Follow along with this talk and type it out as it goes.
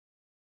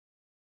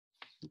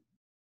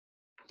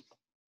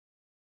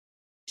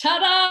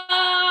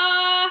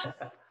Ta-da!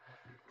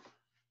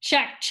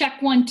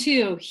 Check 1,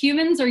 2.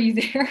 Humans, are you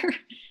there?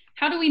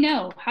 How do we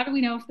know? How do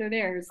we know if they're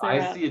there? Is there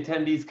I see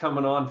attendees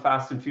coming on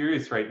fast and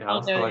furious right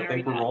now, so I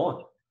think we're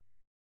rolling.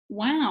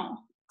 Wow,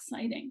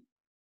 exciting.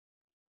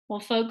 Well,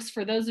 folks,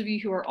 for those of you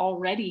who are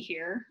already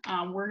here,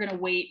 we're going to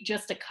wait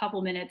just a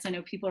couple minutes. I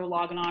know people are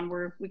logging on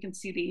where we can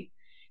see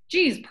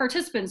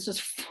participants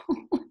just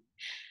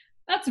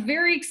That's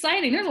very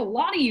exciting. There's a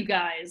lot of you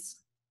guys.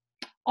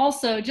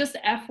 Also, just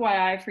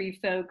FYI for you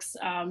folks,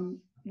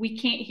 we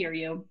can't hear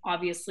you.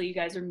 Obviously, you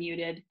guys are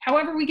muted.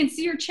 However, we can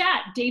see your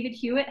chat. David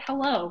Hewitt,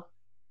 hello.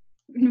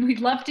 We'd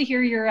love to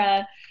hear your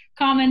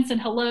comments and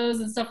hellos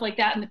and stuff like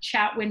that in the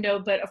chat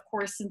window. But of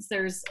course, since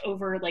there's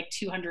over like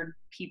 200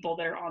 people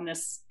that are on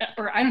this,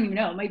 or I don't even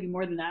know, it might be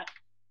more than that.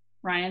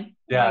 Ryan?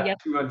 Yeah,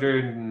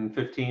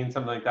 215,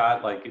 something like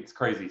that. Like, it's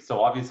crazy.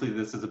 So obviously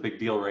this is a big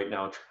deal right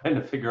now, trying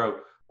to figure out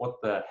what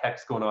the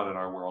heck's going on in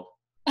our world.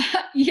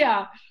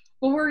 Yeah.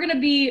 Well, we're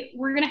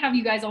gonna have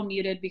you guys all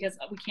muted because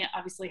we can't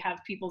obviously have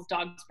people's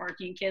dogs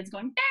barking and kids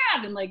going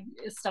bad and like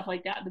stuff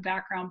like that in the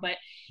background. But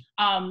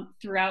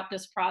throughout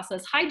this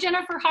process, hi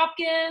Jennifer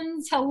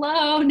Hopkins,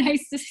 hello,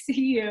 nice to see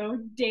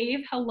you.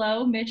 Dave,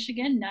 hello,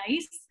 Michigan,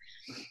 nice.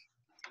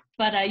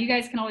 But you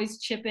guys can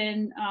always chip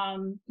in,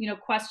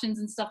 questions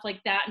and stuff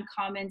like that and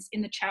comments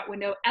in the chat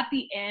window. At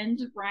the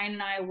end, Ryan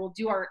and I will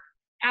do our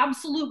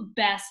absolute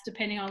best,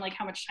 depending on like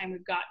how much time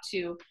we've got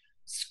to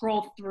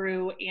scroll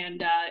through,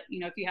 and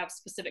if you have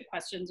specific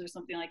questions or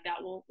something like that,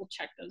 we'll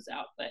check those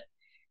out. But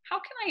how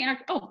can I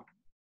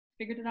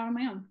figured it out on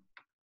my own.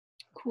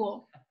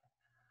 Cool.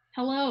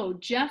 Hello,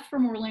 Jeff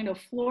from Orlando,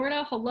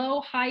 Florida.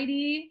 Hello,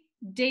 Heidi,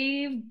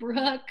 Dave,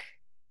 Brooke.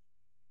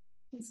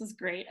 This is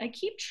great. I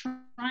keep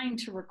trying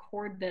to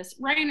record this.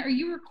 Ryan, are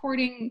you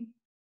recording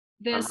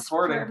this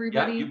for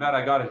everybody? Yeah, you bet.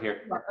 I got it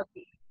here.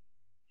 Okay.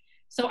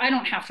 So I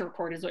don't have to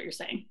record is what you're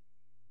saying?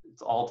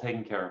 It's all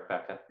taken care of,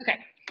 Becca. Okay,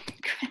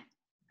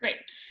 great.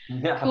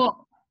 Yeah.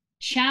 Cool.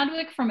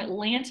 Chadwick from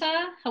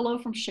Atlanta. Hello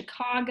from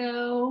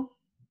Chicago.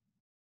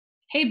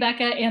 Hey,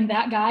 Becca and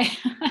that guy.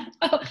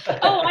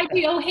 I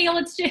do. Oh, hail,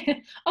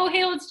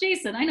 it's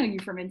Jason. I know you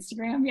from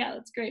Instagram. Yeah,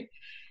 that's great.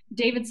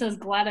 David says,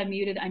 glad I'm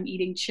muted. I'm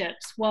eating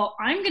chips. Well,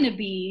 I'm going to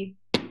be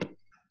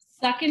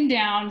sucking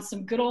down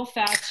some good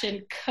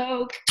old-fashioned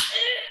Coke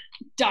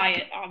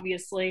diet,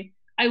 obviously.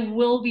 I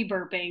will be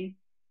burping,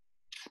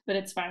 but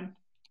it's fine.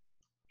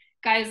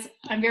 Guys,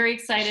 I'm very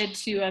excited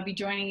to be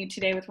joining you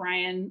today with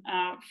Ryan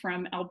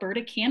from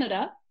Alberta,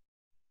 Canada.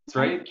 That's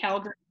right.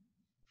 Calgary,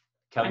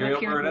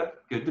 Alberta.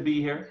 Good to be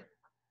here.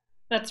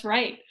 That's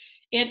right.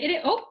 And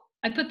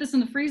I put this in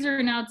the freezer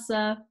and now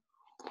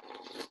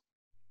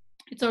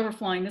it's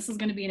overflowing. This is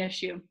going to be an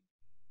issue.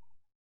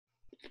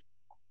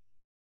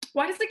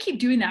 Why does it keep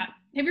doing that?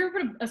 Have you ever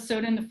put a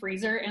soda in the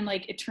freezer and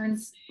like it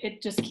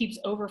just keeps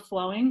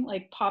overflowing?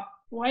 Like pop.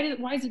 Why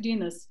is it doing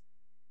this?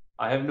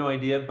 I have no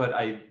idea, but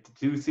I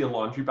do see a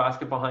laundry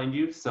basket behind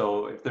you.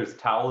 So if there's a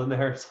towel in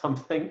there or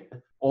something,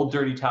 old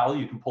dirty towel,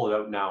 you can pull it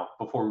out now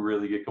before we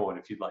really get going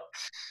if you'd like.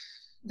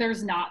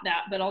 There's not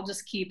that, but I'll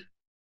just keep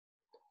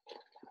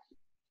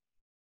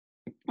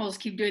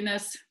doing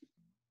this.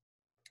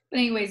 But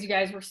anyways, you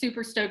guys, we're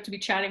super stoked to be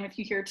chatting with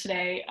you here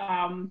today.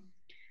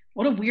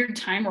 What a weird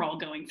time we're all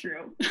going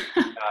through.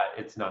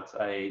 It's nuts.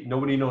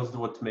 Nobody knows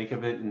what to make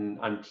of it, and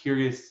I'm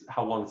curious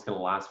how long it's going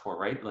to last for,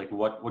 right? Like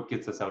what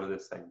gets us out of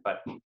this thing?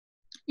 But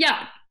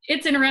yeah,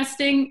 it's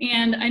interesting,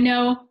 and I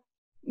know,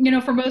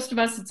 for most of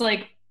us, it's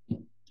like,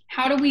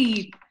 how do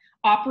we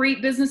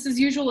operate business as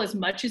usual as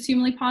much as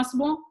humanly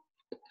possible?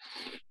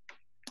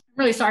 I'm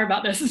really sorry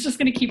about this. It's just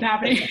going to keep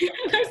happening.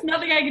 There's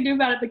nothing I can do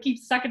about it but keep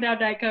sucking down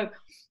Diet Coke.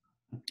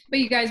 But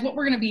you guys, what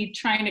we're going to be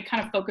trying to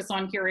kind of focus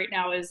on here right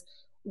now is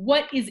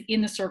what is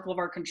in the circle of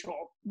our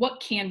control?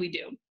 What can we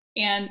do?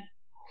 And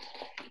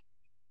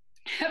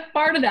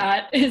part of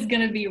that is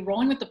going to be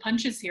rolling with the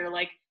punches here.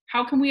 Like,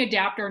 how can we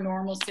adapt our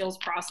normal sales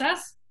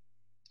process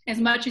as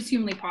much as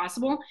humanly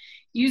possible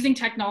using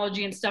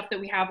technology and stuff that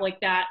we have like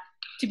that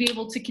to be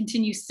able to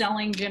continue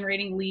selling,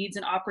 generating leads,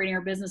 and operating our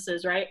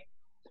businesses, right?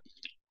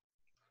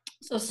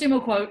 So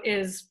SumoQuote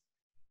is,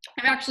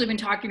 I've actually been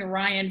talking to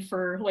Ryan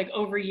for like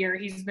over a year.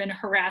 He's been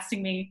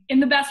harassing me in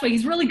the best way.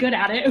 He's really good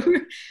at it.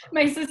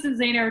 My assistant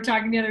Zane and I were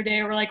talking the other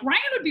day. We're like, Ryan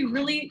would be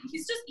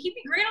he'd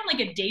be great on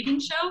like a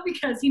dating show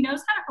because he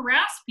knows how to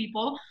harass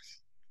people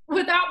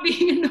without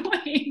being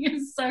annoying.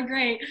 It's so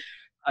great.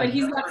 But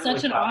he's got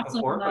such an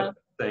awesome.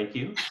 Thank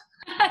you.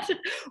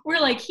 We're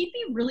like, he'd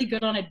be really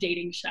good on a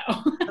dating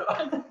show.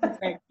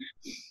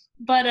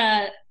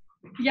 But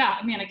yeah,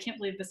 I mean, I can't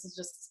believe it's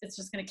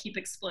just going to keep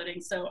exploding.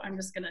 So I'm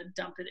just going to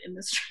dump it in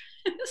this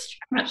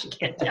trash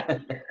can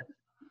down here.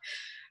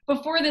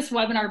 Before this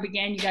webinar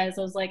began, you guys,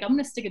 I was like, I'm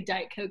going to stick a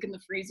Diet Coke in the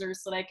freezer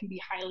so that I can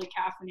be highly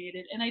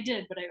caffeinated. And I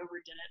did, but I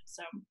overdid it.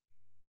 So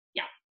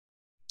yeah.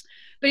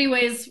 But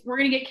anyways, we're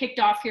going to get kicked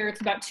off here. It's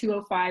about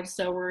 2:05.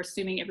 So we're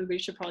assuming everybody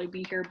should probably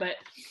be here. But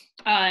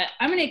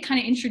I'm going to kind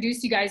of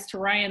introduce you guys to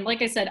Ryan.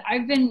 Like I said,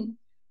 I've been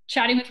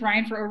chatting with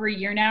Ryan for over a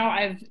year now.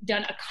 I've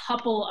done a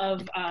couple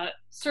of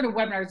sort of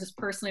webinars just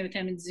personally with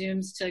him and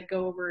Zooms to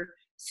go over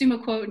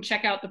SumoQuote and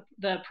check out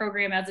the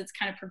program as it's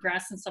kind of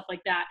progressed and stuff like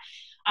that.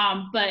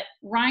 But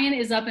Ryan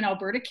is up in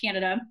Alberta,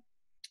 Canada.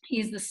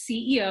 He's the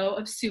CEO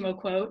of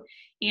SumoQuote,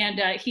 and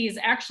he's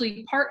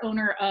actually part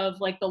owner of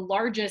like the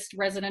largest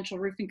residential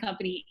roofing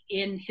company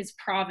in his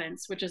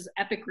province, which is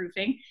Epic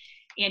Roofing.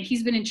 And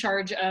he's been in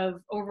charge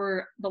of,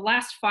 over the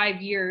last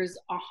 5 years,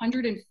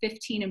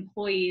 115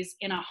 employees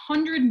and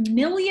 $100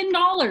 million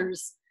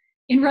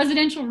in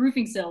residential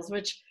roofing sales,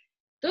 which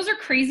those are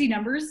crazy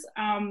numbers.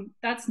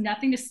 That's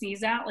nothing to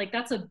sneeze at. Like,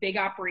 that's a big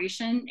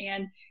operation,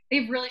 and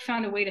they've really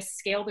found a way to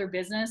scale their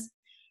business.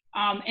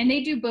 And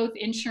they do both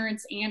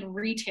insurance and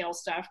retail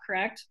stuff,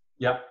 correct?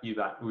 Yep, you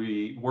bet.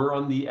 We're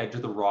on the edge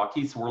of the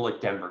Rockies, so we're like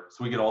Denver.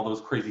 So we get all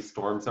those crazy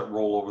storms that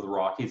roll over the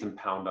Rockies and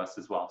pound us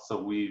as well. So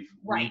we've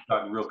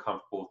gotten real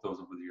comfortable with those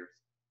over the years.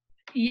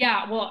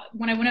 Yeah, well,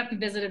 when I went up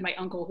and visited my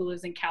uncle who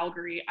lives in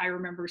Calgary, I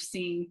remember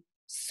seeing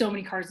so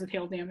many cars with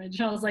hail damage.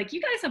 And I was like,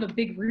 you guys have a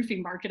big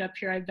roofing market up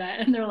here, I bet.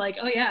 And they're like,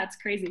 oh yeah, it's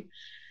crazy.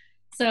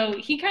 So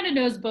he kind of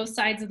knows both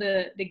sides of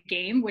the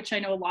game, which I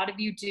know a lot of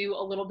you do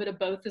a little bit of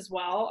both as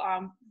well,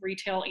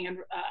 retail and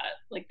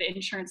like the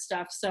insurance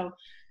stuff. So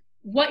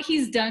what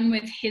he's done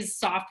with his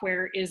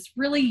software is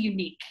really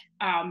unique.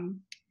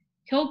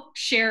 He'll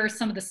share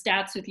some of the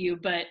stats with you,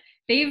 but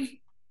they've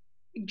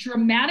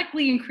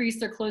dramatically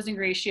increased their closing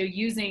ratio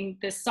using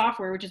this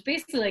software, which is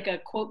basically like a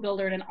quote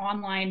builder and an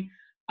online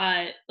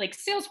like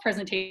sales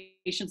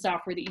presentation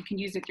software that you can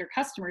use with your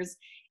customers.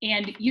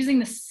 And using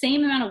the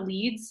same amount of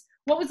leads,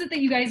 what was it that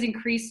you guys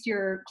increased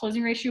your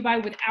closing ratio by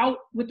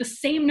with the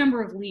same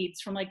number of leads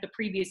from like the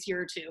previous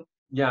year or two?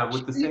 Yeah,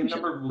 with the same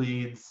number of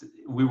leads,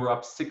 we were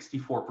up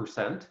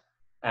 64%,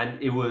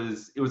 and it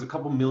was a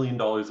couple $1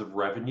 million of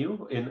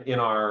revenue in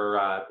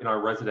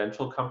our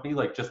residential company,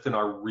 like just in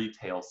our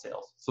retail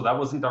sales. So that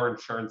wasn't our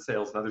insurance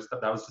sales and other stuff.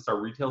 That was just our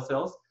retail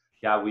sales.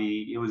 Yeah,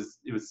 it was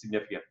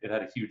significant. It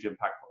had a huge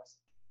impact for us.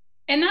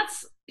 And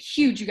that's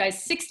huge, you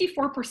guys,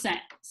 64%.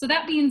 So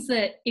that means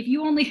that if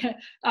you only,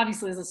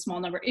 obviously it's a small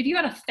number, if you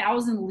had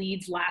 1,000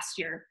 leads last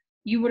year,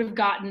 you would have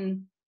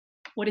gotten,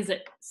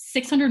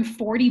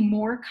 640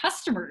 more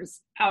customers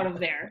out of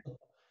there.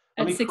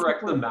 Let me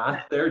correct the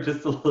math there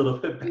just a little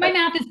bit. My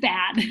math is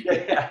bad.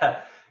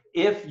 Yeah.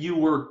 If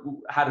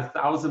you had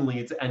 1,000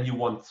 leads and you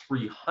won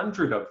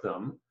 300 of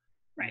them,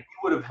 right, we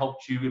would have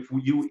helped you. If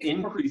you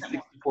increased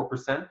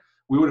 64%,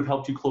 we would have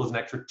helped you close an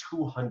extra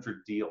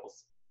 200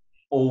 deals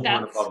over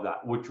and above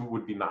that, which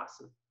would be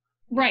massive.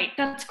 Right.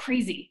 That's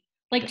crazy.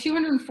 Like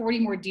 240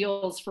 more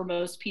deals for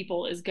most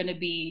people is going to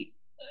be,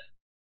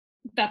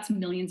 that's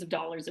millions of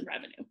dollars in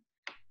revenue.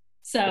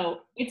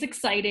 So it's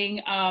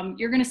exciting.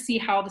 You're going to see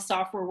how the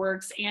software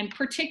works. And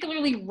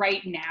particularly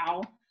right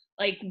now,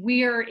 like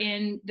we're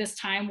in this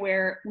time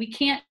where we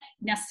can't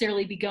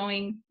necessarily be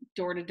going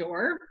door to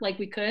door like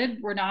we could.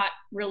 We're not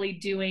really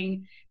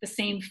doing the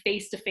same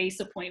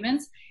face-to-face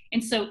appointments.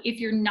 And so if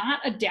you're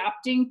not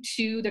adapting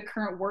to the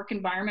current work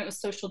environment with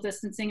social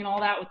distancing and all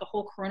that, with the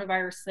whole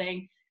coronavirus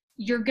thing,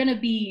 you're going to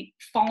be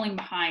falling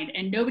behind,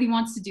 and nobody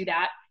wants to do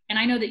that. And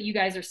I know that you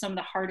guys are some of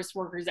the hardest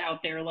workers out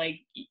there. Like,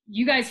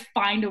 you guys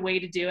find a way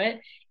to do it.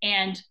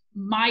 And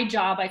my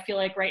job, I feel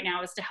like right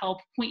now, is to help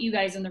point you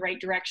guys in the right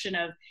direction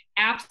of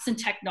apps and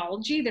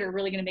technology that are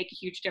really going to make a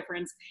huge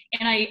difference.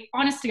 And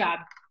honest to God,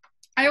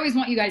 I always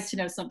want you guys to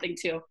know something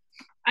too.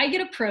 I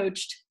get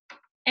approached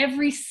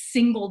every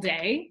single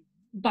day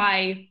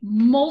by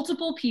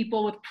multiple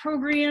people with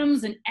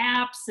programs and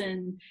apps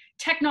and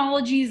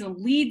technologies and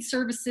lead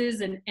services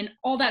and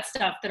all that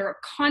stuff that are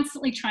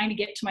constantly trying to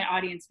get to my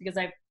audience, because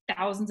I have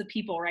thousands of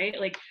people, right?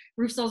 Like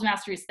Roof Sales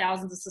Mastery has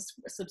thousands of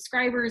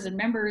subscribers and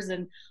members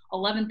and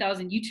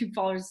 11,000 YouTube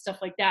followers and stuff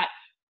like that.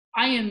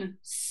 I am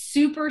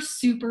super,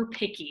 super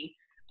picky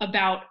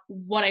about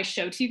what I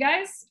show to you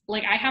guys.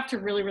 Like, I have to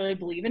really, really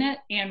believe in it.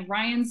 And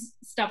Ryan's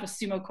stuff with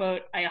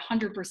SumoQuote, I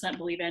 100%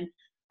 believe in.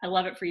 I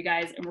love it for you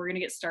guys. And we're going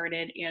to get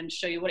started and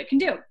show you what it can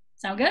do.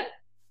 Sound good?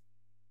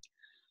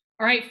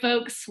 All right,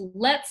 folks,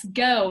 let's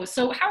go.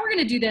 So how we're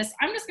going to do this,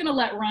 I'm just going to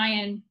let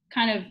Ryan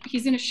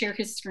he's going to share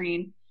his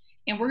screen.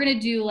 And we're going to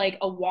do like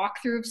a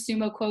walkthrough of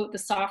SumoQuote, the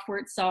software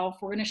itself.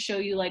 We're going to show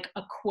you like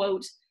a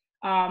quote,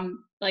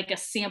 like a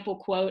sample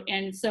quote.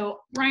 And so,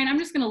 Ryan, I'm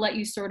just going to let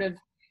you sort of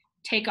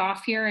take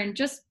off here and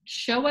just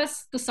show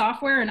us the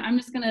software. And I'm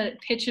just going to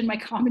pitch in my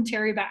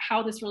commentary about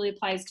how this really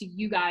applies to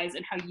you guys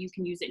and how you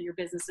can use it in your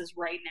businesses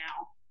right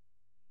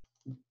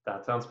now.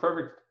 That sounds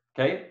perfect.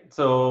 Okay.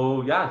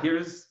 So yeah,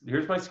 here's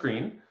my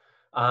screen.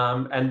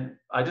 And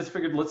I just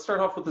figured, let's start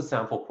off with the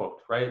sample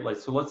quote, right? Like,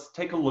 so let's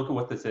take a look at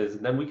what this is,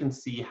 and then we can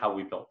see how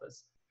we built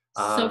this.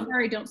 So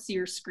far, I don't see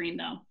your screen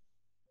though.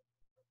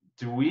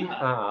 Do we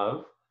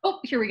have? Oh,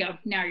 here we go.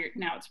 Now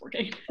it's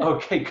working.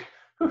 Okay.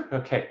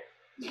 Okay.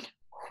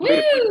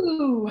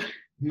 Woo!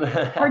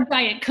 Our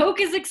Diet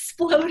Coke is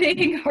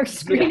exploding. Our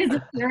screen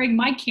isn't sharing.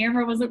 My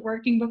camera wasn't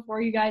working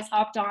before you guys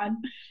hopped on.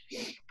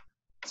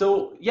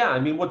 So yeah, I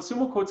mean, what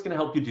SumoQuote's going to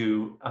help you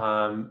do,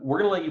 we're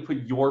going to let you put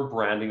your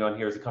branding on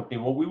here as a company.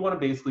 What we want to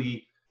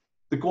basically,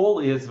 the goal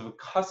is if a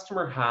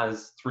customer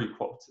has 3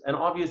 quotes, and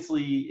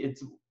obviously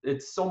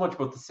it's so much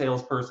about the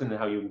salesperson and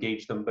how you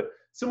engage them, but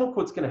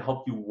SumoQuote's going to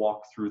help you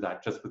walk through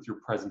that just with your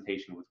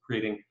presentation, with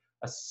creating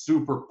a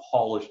super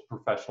polished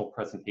professional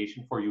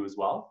presentation for you as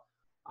well.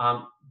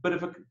 But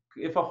if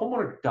a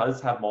homeowner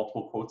does have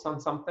multiple quotes on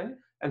something,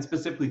 and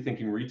specifically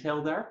thinking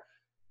retail there,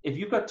 if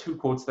you've got 2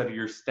 quotes that are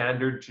your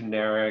standard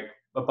generic,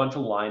 a bunch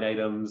of line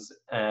items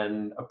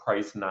and a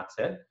price and that's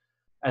it,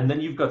 and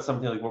then you've got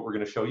something like what we're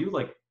going to show you,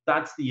 like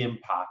that's the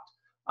impact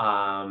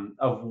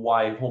of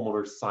why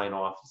homeowners sign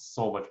off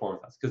so much more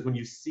with us. Because when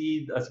you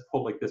see a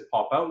quote like this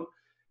pop out,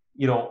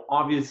 you know,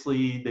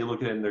 obviously they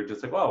look at it and they're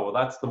just like, oh, well,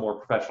 that's the more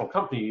professional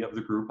company of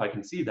the group. I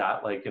can see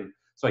that. Like, and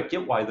so I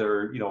get why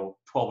they're, you know,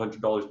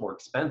 $1,200 more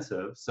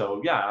expensive.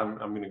 So yeah, I'm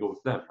going to go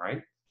with them,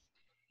 right?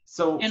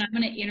 So And I'm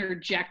going to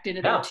interject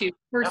into there yeah, too. yeah.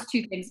 First,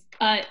 2 things.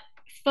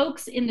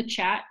 Folks in the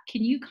chat,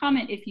 can you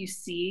comment if you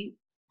see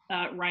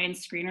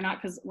Ryan's screen or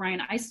not? Because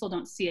Ryan, I still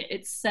don't see it.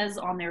 It says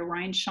on there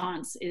Ryan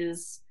Shantz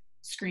is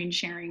screen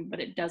sharing, but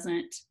it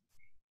doesn't.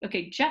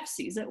 Okay, Jeff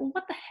sees it. Well,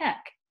 what the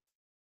heck?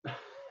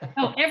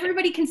 Oh,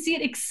 everybody can see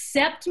it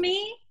except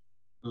me?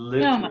 Oh my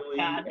Literally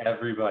God.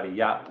 everybody.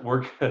 Yeah,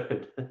 we're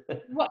good.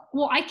 What?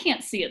 Well, I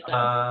can't see it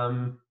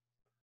though.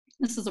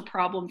 This is a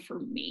problem for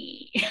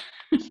me.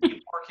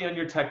 Keep working on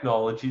your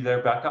technology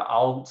there, Becca.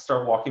 I'll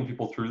start walking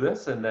people through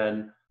this, and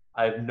then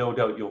I have no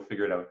doubt you'll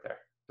figure it out there.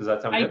 Does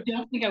that sound I good?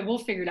 don't think I will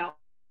figure it out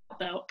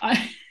though.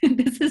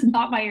 This is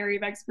not my area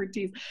of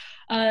expertise.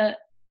 I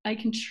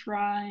can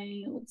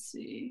try. Let's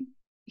see.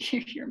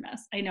 You're a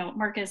mess. I know,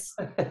 Marcus.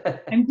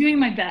 I'm doing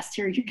my best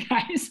here, you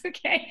guys.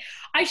 Okay,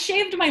 I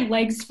shaved my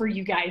legs for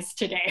you guys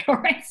today. All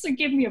right, so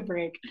give me a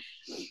break.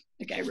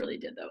 Okay, I really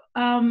did though.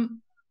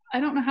 I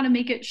don't know how to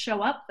make it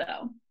show up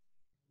though.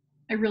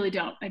 I really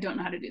don't. I don't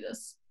know how to do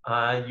this.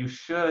 You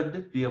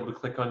should be able to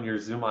click on your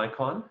Zoom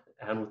icon,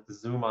 and with the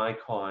Zoom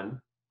icon,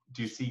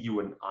 do you see you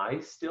and I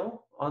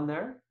still on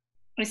there?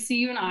 I see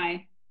you and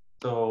I.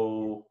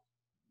 So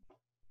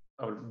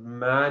I would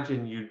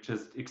imagine you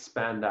just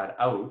expand that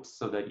out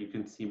so that you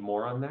can see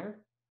more on there.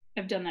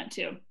 I've done that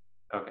too.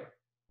 Okay.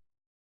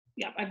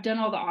 Yeah, I've done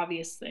all the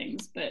obvious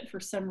things, but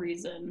for some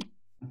reason,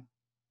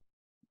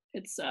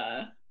 it's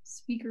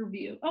speaker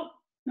view. Oh,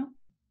 no.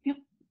 Yep.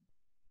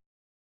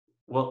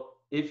 Well,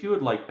 if you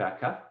would like,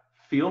 Becca,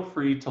 feel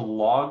free to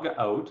log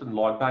out and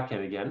log back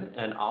in again,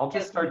 and I'll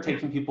just start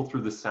taking people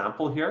through the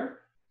sample here.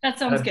 That And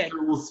sounds I'm good.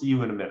 sure we'll see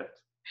you in a minute.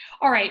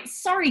 All right.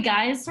 Sorry,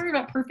 guys. Sorry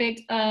about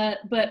perfect.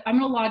 But I'm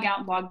going to log out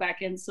and log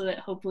back in so that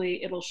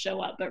hopefully it'll show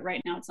up. But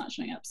right now it's not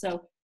showing up.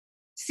 So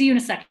see you in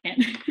a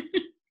second. See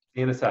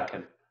you in a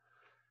second.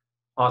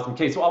 Awesome.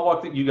 Okay, so I'll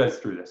walk you guys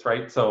through this,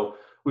 right? So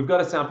we've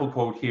got a sample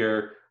quote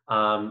here.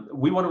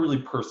 We want to really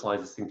personalize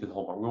this thing to the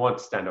homeowner. We want it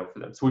to stand out for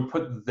them. So we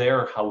put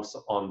their house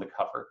on the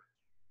cover.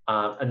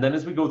 And then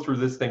as we go through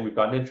this thing, we've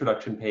got an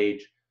introduction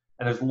page,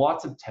 and there's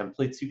lots of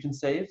templates you can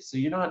save. So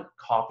you're not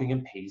copying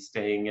and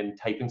pasting and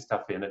typing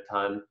stuff in a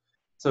ton.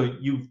 So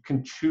you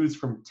can choose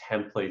from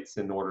templates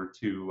in order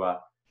to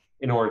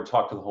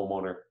talk to the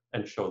homeowner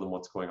and show them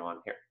what's going on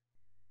here.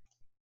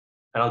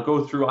 And I'll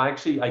go through, I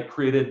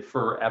created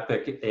for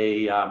Epic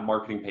a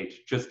marketing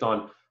page just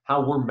on how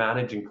we're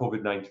managing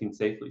COVID-19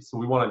 safely. So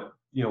we want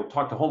to,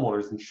 talk to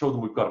homeowners and show them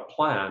we've got a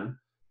plan.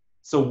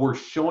 So we're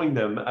showing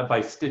them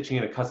by stitching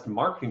in a custom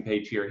marketing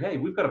page here, hey,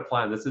 we've got a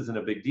plan, this isn't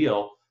a big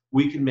deal.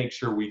 We can make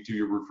sure we do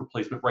your roof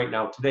replacement right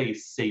now today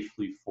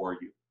safely for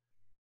you.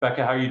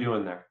 Becca, how are you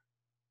doing there?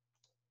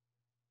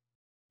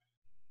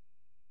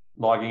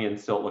 Logging in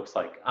still, it looks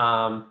like.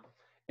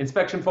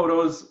 Inspection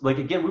photos, like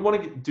again, we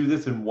want to do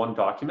this in one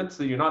document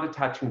so you're not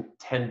attaching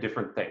 10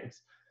 different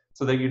things.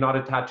 So that you're not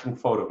attaching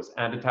photos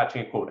and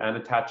attaching a quote and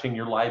attaching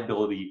your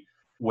liability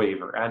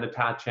waiver and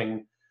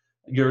attaching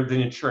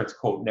the insurance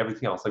quote and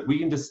everything else. Like we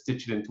can just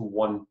stitch it into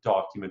one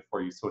document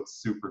for you so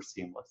it's super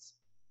seamless.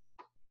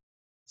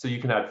 So you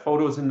can add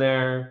photos in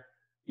there.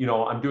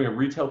 I'm doing a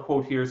retail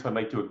quote here, so I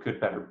might do a good,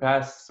 better,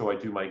 best. So I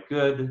do my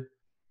good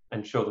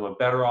and show them a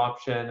better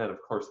option and of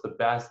course the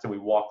best, and we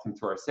walk them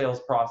through our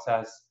sales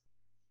process.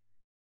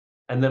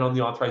 And then on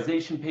the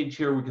authorization page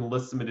here, we can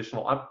list some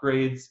additional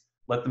upgrades,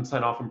 let them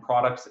sign off on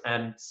products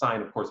and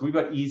sign, of course. We've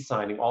got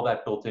e-signing, all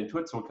that built into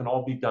it, so it can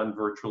all be done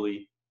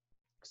virtually,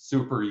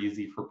 super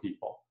easy for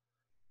people.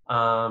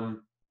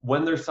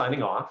 When they're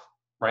signing off,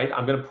 right,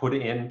 I'm gonna put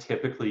in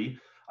typically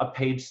a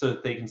page so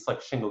that they can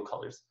select shingle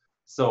colors.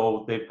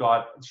 So they've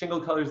got shingle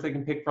colors they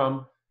can pick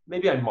from.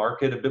 Maybe I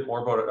market a bit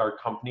more about our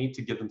company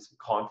to give them some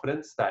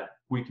confidence that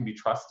we can be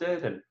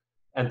trusted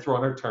and throw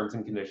in our terms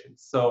and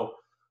conditions. So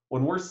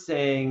when we're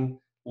saying,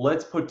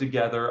 let's put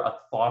together a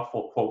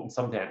thoughtful quote and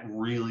something that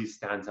really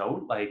stands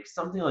out, like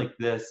something like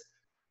this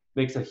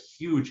makes a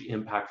huge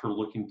impact for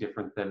looking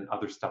different than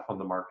other stuff on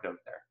the market out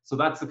there. So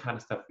that's the kind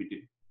of stuff we do.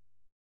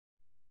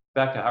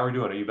 Becca, how are we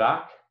doing? Are you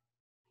back?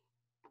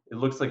 It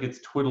looks like it's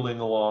twiddling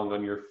along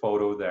on your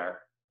photo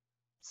there.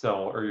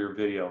 So, or your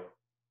video.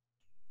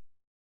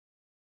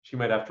 She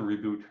might have to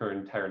reboot her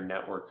entire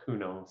network. Who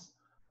knows?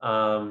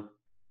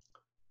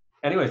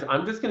 Anyways,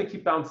 I'm just going to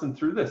keep bouncing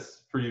through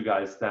this for you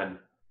guys then.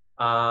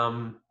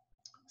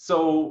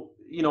 So,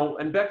 you know,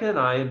 and Becca and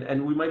I,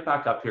 and we might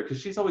back up here because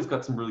she's always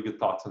got some really good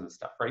thoughts on this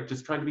stuff, right?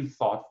 Just trying to be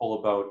thoughtful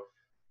about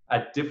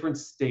at different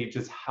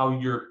stages how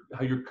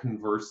you're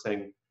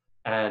conversing,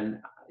 and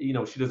you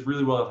know, she does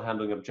really well at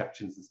handling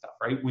objections and stuff,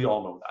 right? We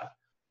all know that.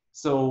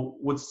 So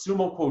what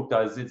SumoQuote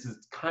does is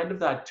it's kind of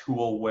that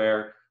tool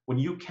where when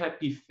you can't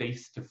be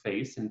face to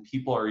face and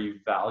people are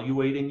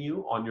evaluating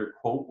you on your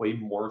quote way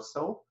more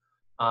so,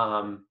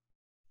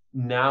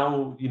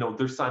 now, you know,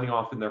 they're signing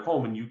off in their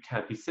home and you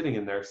can't be sitting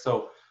in there.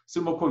 So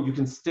SumoQuote, you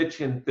can stitch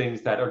in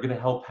things that are going to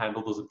help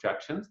handle those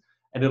objections,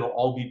 and it'll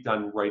all be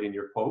done right in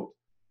your quote.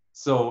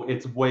 So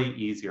it's way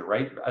easier,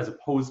 right? As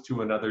opposed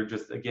to another,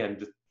 just again,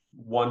 just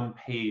one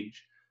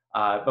page,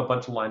 a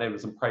bunch of line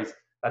items and price.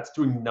 That's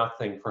doing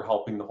nothing for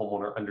helping the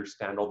homeowner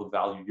understand all the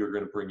value you're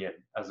going to bring in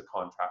as a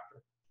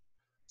contractor.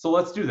 So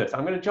let's do this.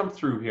 I'm going to jump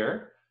through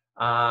here.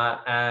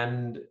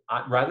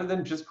 Rather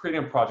than just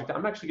creating a project,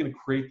 I'm actually going to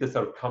create this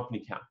out of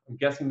CompanyCam. I'm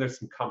guessing there's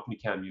some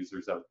CompanyCam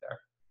users out there.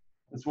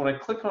 And so when I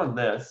click on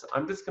this,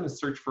 I'm just going to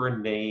search for a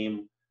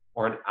name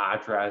or an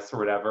address or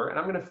whatever, and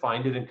I'm going to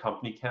find it in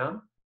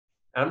CompanyCam.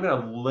 And I'm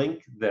going to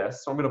link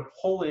this. So I'm going to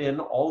pull in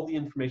all the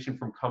information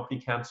from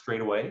CompanyCam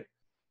straight away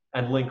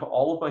and link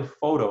all of my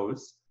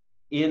photos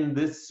in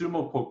this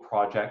SumoQuote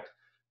project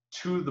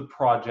to the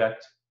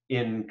project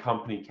in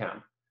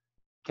CompanyCam.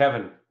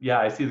 Kevin, yeah,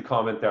 I see the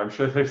comment there. I'm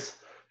sure there's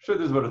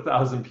about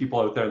 1,000 people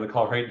out there in the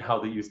call right now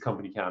that use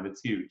CompanyCam.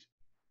 It's huge.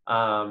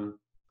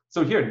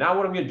 So here, now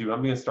what I'm going to do,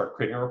 I'm going to start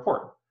creating a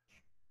report,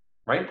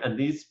 right? And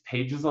these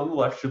pages on the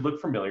left should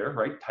look familiar,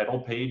 right? Title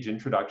page,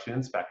 introduction,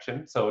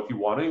 inspection. So if you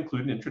want to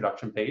include an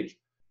introduction page,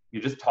 you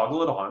just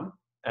toggle it on.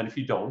 And if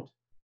you don't,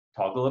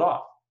 toggle it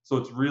off. So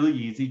it's really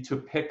easy to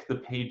pick the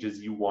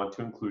pages you want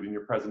to include in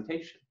your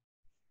presentation.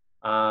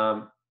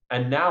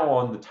 And now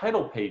on the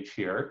title page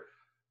here,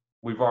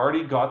 we've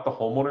already got the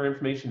homeowner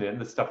information in.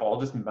 This stuff all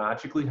just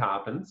magically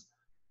happens.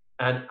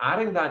 And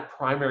adding that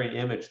primary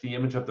image, the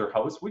image of their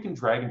house, we can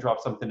drag and drop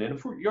something in.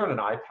 If you're on an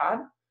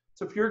iPad,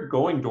 so if you're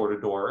going door to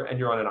door and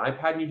you're on an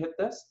iPad and you hit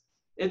this,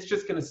 it's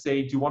just going to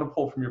say, do you want to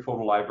pull from your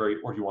photo library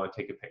or do you want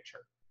to take a picture?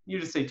 You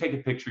just say, take a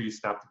picture, you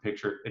snap the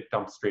picture, it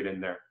dumps straight in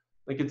there.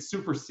 Like, it's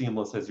super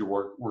seamless as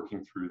you're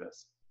working through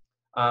this.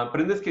 But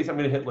in this case, I'm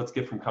going to hit let's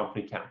get from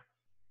CompanyCam.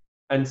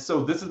 And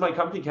so this is my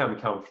CompanyCam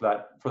account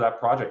for that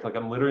project. Like,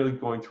 I'm literally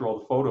going through all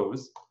the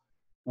photos.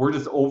 We're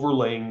just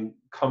overlaying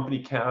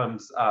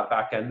CompanyCam's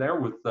back end there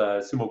with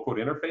the SumoQuote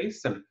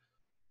interface, and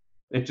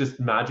it just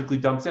magically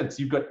dumps in. So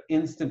you've got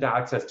instant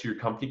access to your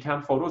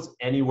CompanyCam photos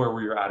anywhere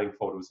where you're adding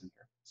photos in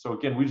here. So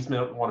again, we just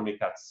want to make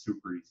that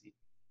super easy.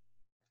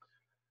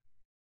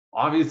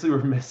 Obviously,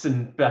 we're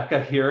missing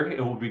Becca here. It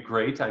will be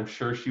great. I'm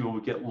sure she will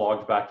get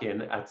logged back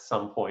in at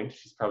some point.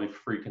 She's probably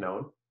freaking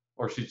out,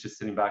 or she's just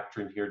sitting back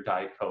drinking her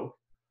Diet Coke.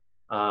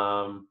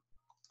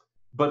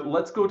 But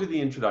let's go to the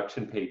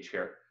introduction page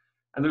here.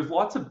 And there's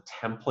lots of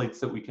templates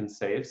that we can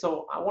save.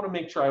 So I want to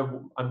make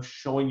sure I'm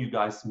showing you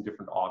guys some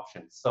different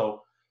options.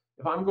 So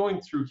if I'm going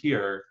through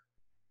here,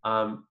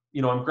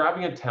 you know, I'm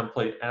grabbing a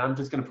template and I'm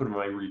just going to put in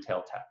my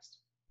retail text,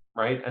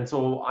 right? And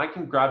so I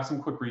can grab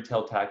some quick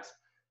retail text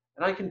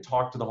and I can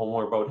talk to the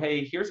homeowner about,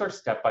 hey, here's our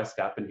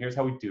step-by-step and here's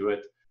how we do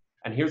it.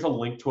 And here's a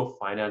link to a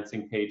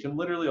financing page. And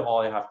literally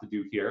all I have to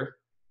do here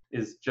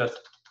is just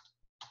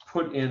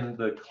put in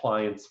the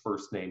client's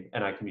first name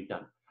and I can be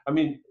done. I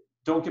mean,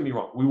 don't get me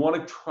wrong. We want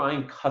to try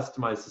and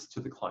customize this to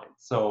the client.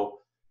 So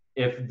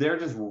if they're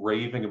just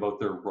raving about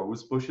their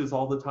rose bushes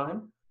all the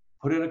time,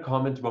 put in a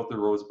comment about their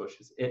rose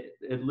bushes. It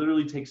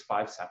literally takes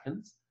 5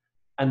 seconds.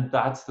 And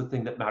that's the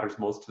thing that matters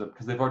most to them,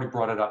 because they've already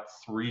brought it up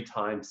 3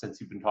 times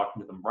since you've been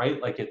talking to them,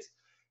 right? Like,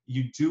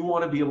 you do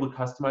want to be able to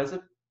customize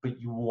it,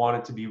 but you want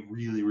it to be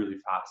really, really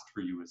fast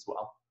for you as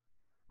well.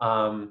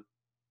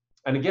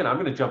 And again, I'm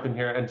going to jump in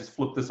here and just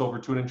flip this over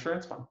to an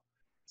insurance fund.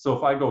 So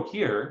if I go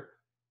here,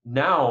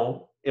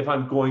 now, if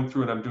I'm going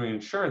through and I'm doing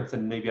insurance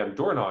and maybe I'm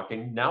door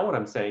knocking, now what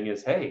I'm saying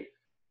is, hey,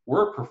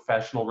 we're a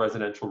professional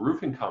residential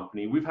roofing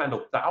company. We've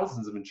handled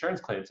thousands of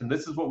insurance claims, and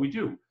this is what we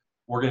do.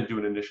 We're going to do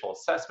an initial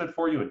assessment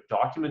for you and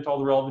document all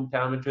the relevant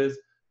damages.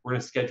 We're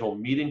going to schedule a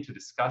meeting to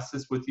discuss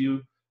this with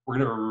you. We're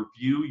going to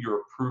review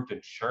your approved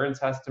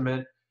insurance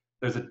estimate.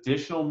 There's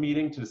additional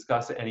meeting to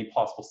discuss any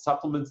possible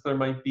supplements there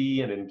might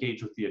be and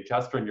engage with the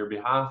adjuster on your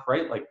behalf,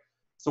 right? Like,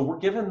 so we're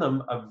giving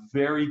them a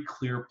very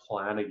clear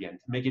plan again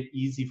to make it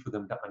easy for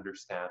them to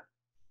understand.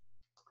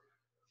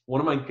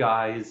 One of my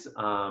guys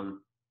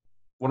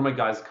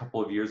a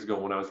couple of years ago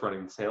when I was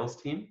running the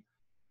sales team,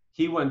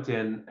 he went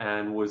in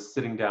and was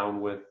sitting down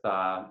with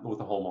a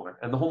homeowner,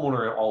 and the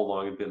homeowner all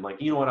along had been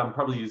like, you know what, I'm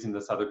probably using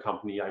this other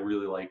company. I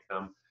really like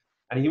them.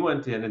 And he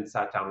went in and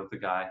sat down with the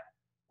guy.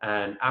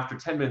 And after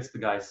 10 minutes, the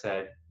guy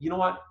said, you know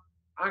what,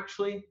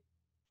 actually,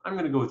 I'm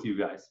going to go with you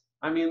guys.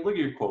 I mean, look at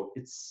your quote.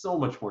 It's so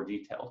much more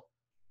detailed.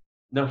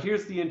 Now,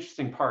 here's the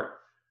interesting part.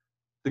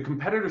 The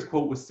competitor's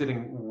quote was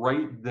sitting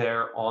right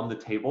there on the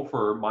table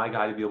for my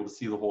guy to be able to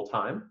see the whole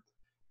time.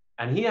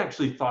 And he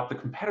actually thought the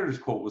competitor's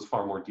quote was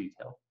far more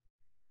detailed,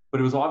 but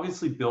it was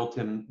obviously built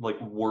in like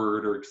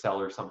Word or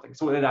Excel or something.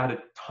 So it had a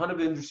ton of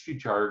industry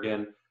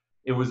jargon.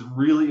 It was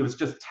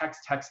just text,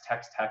 text,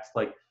 text, text.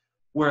 Like,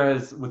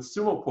 whereas with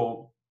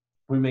SumoQuote,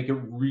 we make it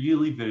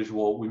really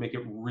visual. We make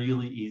it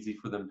really easy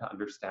for them to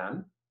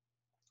understand.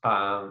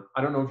 I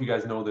don't know if you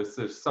guys know this.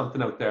 There's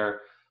something out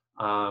there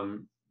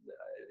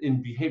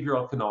in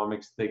behavioral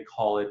economics. They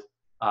call it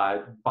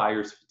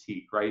buyer's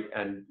fatigue, right?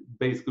 And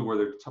basically, what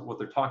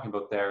they're talking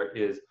about there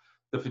is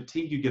the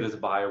fatigue you get as a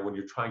buyer when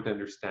you're trying to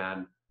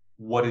understand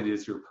what it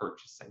is you're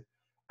purchasing.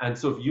 And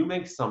so if you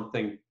make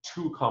something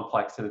too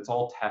complex and it's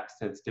all text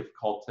and it's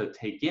difficult to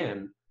take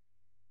in,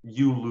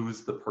 you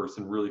lose the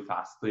person really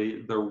fast.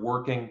 They're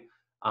working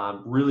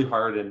really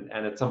hard, and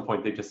at some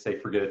point they just say,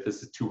 forget it,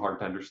 this is too hard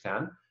to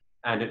understand.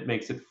 And it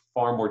makes it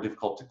far more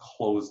difficult to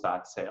close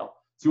that sale.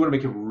 So you want to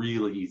make it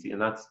really easy.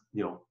 And that's,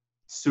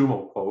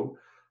 SumoQuote,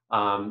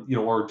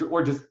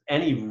 or just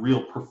any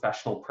real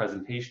professional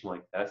presentation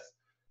like this.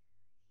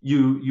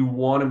 You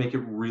want to make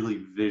it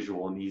really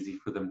visual and easy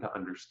for them to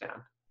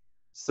understand.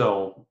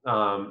 So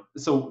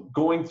so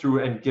going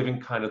through and giving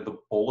kind of the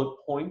bullet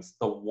points,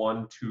 the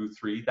 1, 2,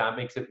 3, that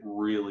makes it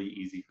really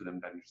easy for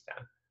them to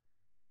understand.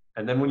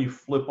 And then when you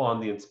flip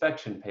on the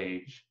inspection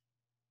page,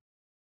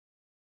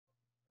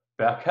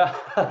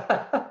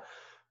 Becca,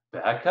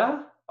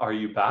 Becca, are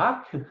you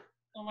back?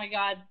 Oh my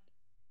God,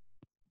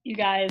 you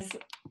guys,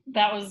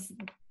 that was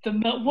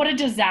what a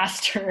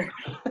disaster.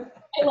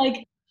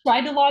 I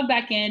tried to log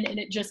back in and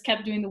it just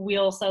kept doing the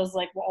wheel. So I was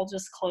like, well, I'll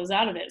just close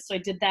out of it. So I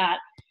did that.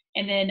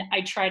 And then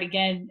I tried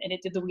again and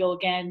it did the wheel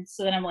again.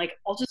 So then I'm like,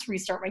 I'll just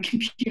restart my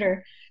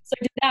computer. So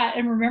I did that.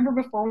 And remember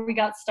before we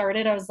got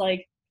started, I was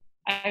like,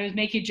 I was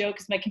making a joke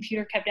because my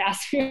computer kept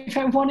asking me if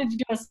I wanted to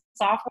do a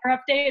software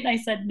update. And I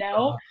said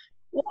no.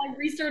 Well, I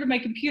restarted my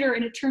computer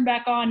and it turned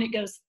back on. It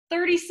goes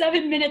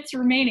 37 minutes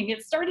remaining.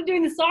 It started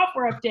doing the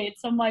software update.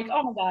 So I'm like,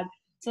 oh my God.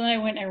 So then I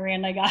went and I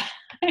ran. I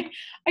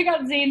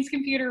got Zane's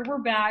computer. We're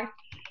back.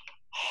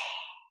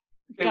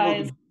 Okay,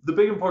 Guys. well, the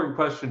big important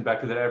question,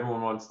 Becca, that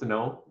everyone wants to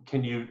know,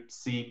 can you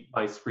see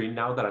my screen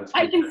now that I'm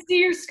speaking? I can see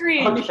your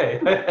screen. Okay.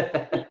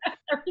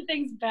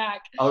 Everything's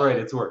back. All right,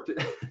 it's worked.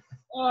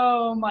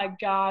 Oh my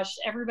gosh.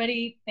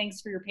 Everybody,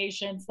 thanks for your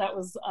patience. That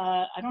was,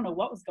 I don't know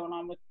what was going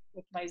on with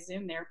my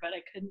Zoom there, but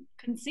I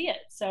couldn't see it.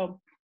 So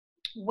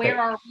where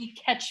are we?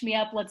 Catch me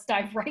up. Let's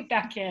dive right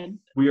back in.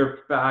 We are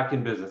back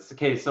in business.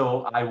 Okay,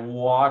 so I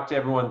walked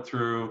everyone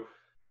through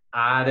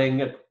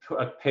adding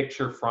a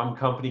picture from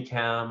Company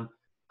Cam,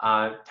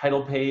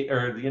 title page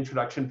or the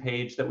introduction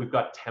page that we've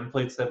got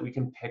templates that we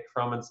can pick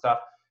from and stuff.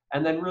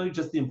 And then really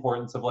just the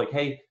importance of like,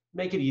 hey,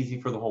 make it easy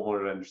for the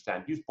homeowner to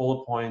understand. Use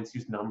bullet points,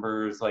 use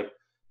numbers, like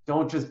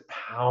don't just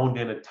pound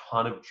in a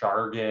ton of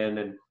jargon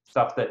and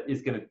stuff that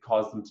is going to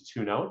cause them to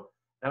tune out.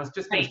 And I was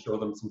just going to show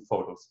them some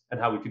photos and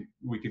how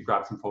we could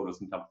grab some photos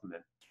and dump them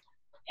in.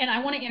 And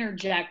I want to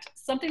interject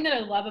something that I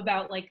love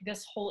about like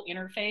this whole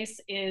interface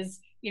is,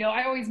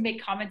 I always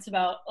make comments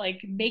about like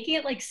making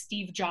it like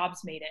Steve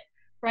Jobs made it,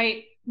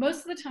 right?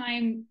 Most of the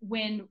time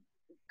when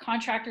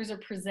contractors are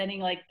presenting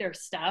like their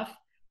stuff,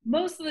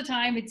 most of the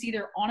time it's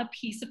either on a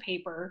piece of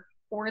paper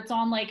or it's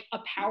on like a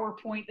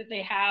PowerPoint that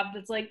they have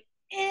that's like,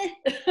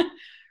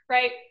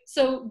 right?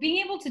 So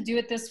being able to do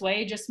it this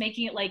way, just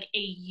making it like a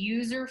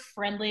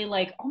user-friendly,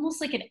 like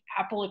almost like an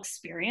Apple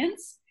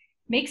experience,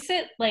 makes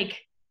it like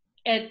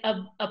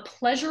a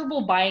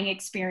pleasurable buying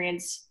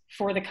experience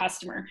for the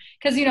customer.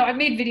 Because, I've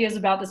made videos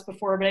about this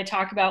before, but I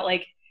talk about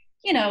like,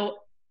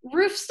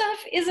 roof stuff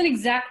isn't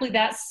exactly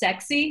that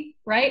sexy,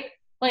 right?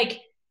 Like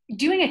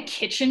doing a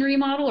kitchen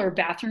remodel or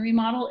bathroom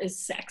remodel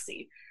is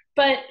sexy.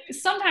 But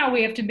somehow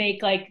we have to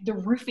make like the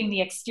roofing,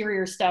 the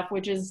exterior stuff,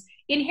 which is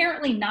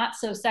inherently not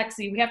so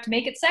sexy. We have to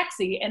make it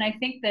sexy. And I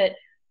think that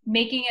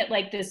making it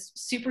like this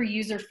super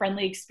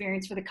user-friendly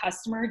experience for the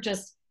customer,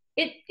 just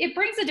it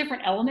brings a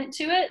different element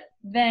to it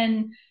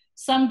than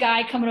some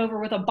guy coming over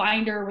with a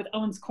binder with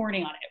Owens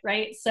Corning on it,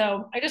 right?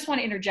 So I just want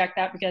to interject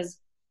that because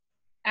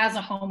as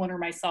a homeowner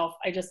myself,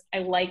 I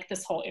like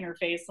this whole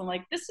interface. I'm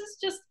like, this is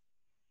just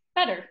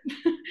better.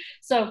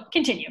 So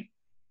continue.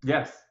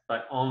 Yes,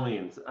 by all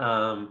means.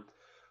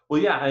 Well,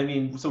 yeah, I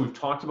mean, so we've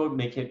talked about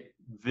making it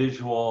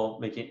visual,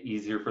 make it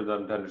easier for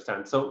them to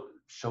understand. So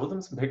show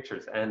them some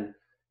pictures. And,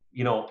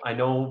 I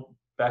know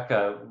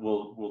Becca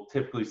will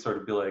typically sort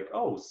of be like,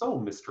 oh, so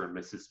Mr. and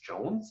Mrs.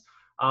 Jones,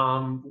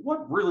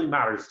 what really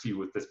matters to you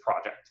with this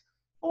project?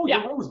 Oh,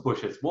 yeah, rose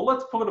bushes. Well,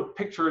 let's put a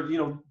picture,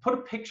 put a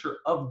picture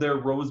of their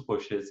rose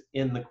bushes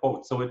in the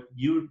quote. So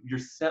you're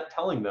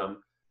telling them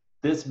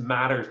this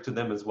matters to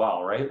them as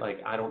well, right?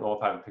 Like, I don't know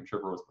if I have a picture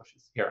of rose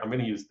bushes. Here, I'm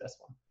going to use this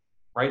one,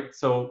 right?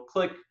 So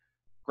click,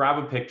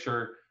 grab a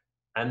picture,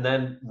 and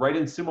then right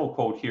in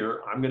SumoQuote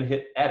here, I'm going to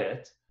hit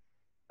edit,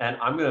 and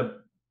I'm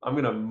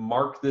going to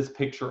mark this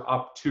picture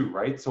up too,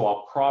 right? So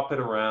I'll crop it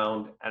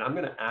around, and I'm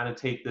going to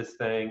annotate this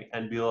thing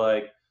and be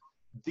like,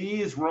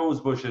 these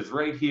rose bushes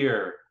right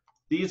here,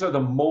 these are the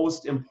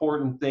most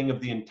important thing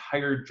of the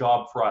entire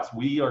job for us.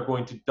 We are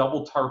going to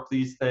double tarp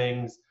these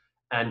things,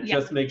 and Yeah,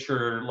 just make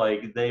sure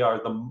like they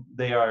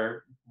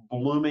are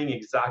blooming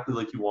exactly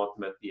like you want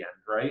them at the end,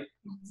 right?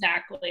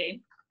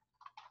 exactly.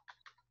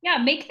 Yeah,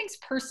 make things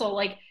personal.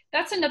 Like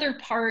that's another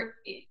part.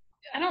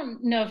 I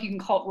don't know if you can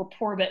call it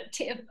rapport, but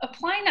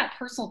applying that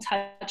personal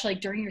touch,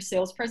 like during your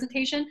sales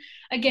presentation.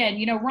 Again,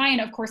 you know, Ryan,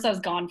 of course, I was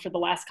gone for the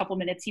last couple of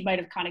minutes. He might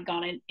have kind of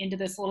gone into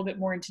this a little bit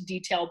more into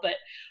detail, but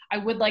I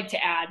would like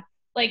to add,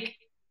 like,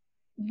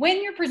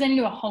 when you're presenting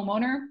to a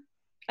homeowner,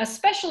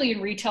 especially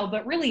in retail,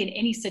 but really in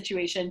any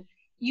situation,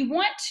 you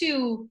want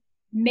to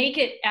make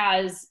it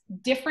as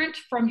different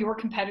from your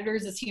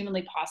competitors as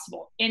humanly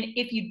possible. And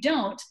if you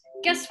don't,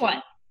 guess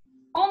what?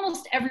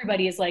 Almost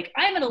everybody is like,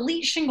 I'm an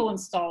elite shingle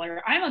installer.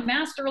 I'm a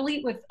master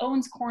elite with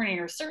Owens Corning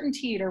or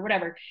Certainteed or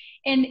whatever.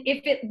 And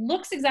if it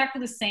looks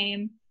exactly the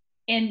same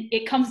and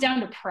it comes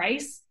down to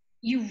price,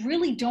 you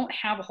really don't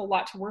have a whole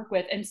lot to work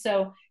with. And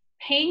so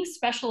paying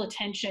special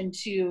attention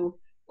to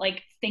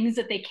like things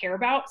that they care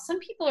about. Some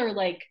people are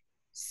like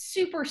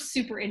super,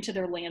 super into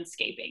their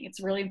landscaping.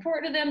 It's really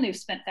important to them. They've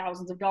spent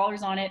thousands of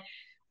dollars on it.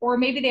 Or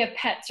maybe they have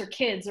pets or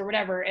kids or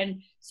whatever.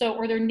 And so,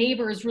 or their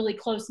neighbor is really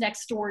close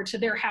next door to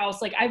their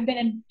house. Like I've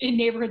been in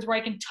neighborhoods where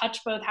I can touch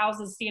both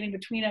houses standing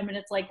between them. And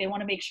it's like, they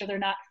want to make sure they're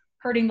not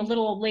hurting the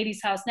little old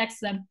lady's house next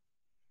to them.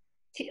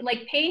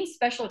 Like paying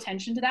special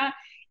attention to that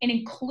and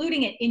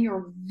including it in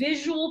your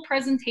visual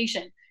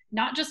presentation,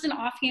 not just an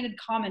offhanded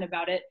comment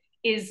about it,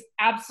 is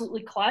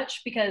absolutely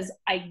clutch, because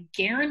I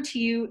guarantee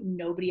you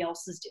nobody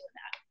else is doing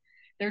that.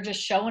 They're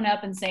just showing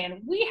up and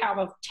saying, we have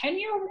a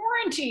 10-year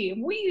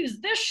warranty. We use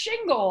this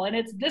shingle and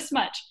it's this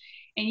much.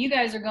 And you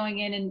guys are going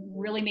in and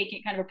really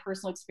making it kind of a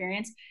personal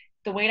experience.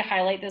 The way to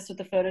highlight this with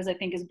the photos, I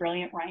think, is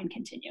brilliant. Ryan,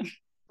 continue.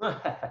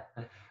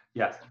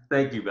 Yes,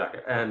 thank you,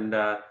 Becca.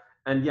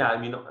 And yeah, I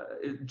mean,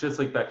 just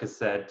like Becca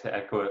said, to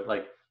echo it,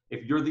 like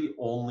if you're the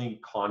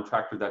only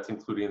contractor that's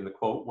included in the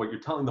quote, what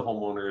you're telling the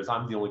homeowner is,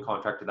 I'm the only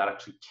contractor that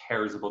actually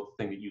cares about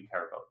the thing that you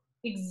care about.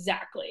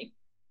 Exactly.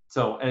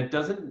 So, and it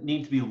doesn't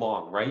need to be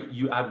long, right?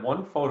 You add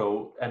one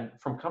photo, and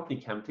from Company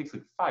Chem, it takes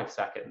like 5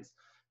 seconds.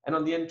 And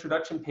on the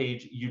introduction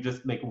page, you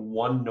just make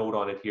one note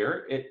on it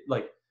here.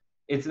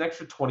 It's an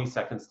extra 20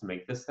 seconds to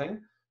make this thing.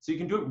 So you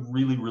can do it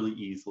really, really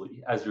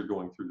easily as you're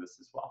going through this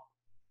as well.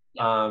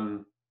 Yeah.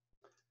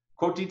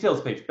 Quote details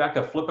page.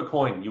 Becca, flip a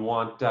coin. You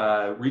want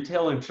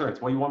retail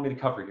insurance. What do you want me to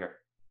cover here?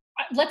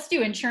 Let's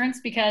do insurance,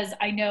 because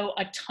I know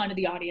a ton of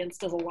the audience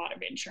does a lot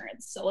of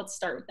insurance. So let's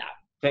start with that.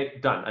 Okay,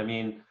 done. I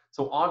mean,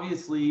 so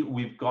obviously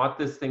we've got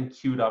this thing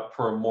queued up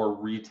for a more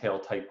retail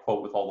type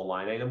quote with all the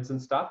line items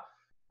and stuff.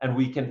 And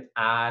we can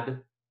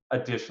add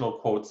additional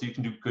quotes. So you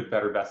can do good,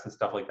 better, best and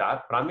stuff like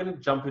that. But I'm going to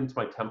jump into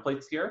my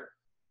templates here.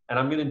 And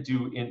I'm going to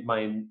do in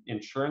my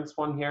insurance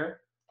one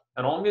here.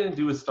 And all I'm going to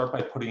do is start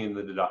by putting in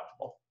the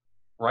deductible,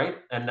 right?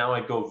 And now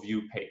I go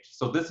view page.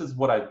 So this is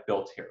what I've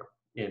built here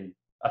in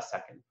a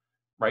second,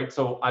 right?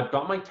 So I've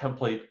got my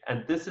template,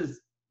 and this is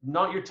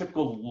not your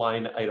typical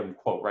line item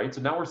quote, right? So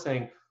now we're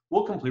saying,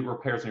 we'll complete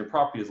repairs on your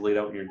property as laid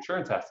out in your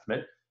insurance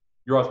estimate.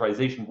 Your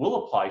authorization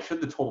will apply should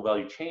the total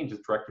value change as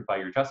directed by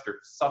your adjuster.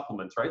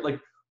 Supplements, right? Like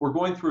we're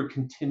going through a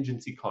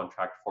contingency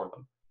contract for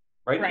them,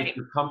 right? If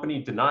your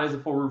company denies a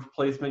full roof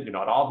replacement, you're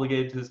not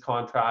obligated to this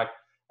contract.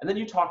 And then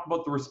you talk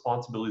about the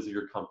responsibilities of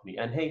your company.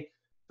 And hey,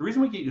 the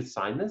reason we get you to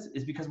sign this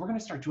is because we're going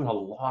to start doing a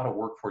lot of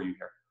work for you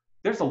here.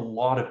 There's a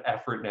lot of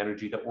effort and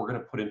energy that we're going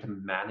to put into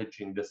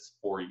managing this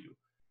for you.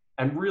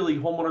 And really,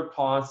 homeowner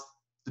costs,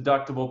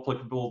 deductible,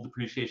 applicable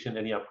depreciation,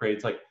 any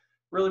upgrades, like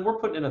really, we're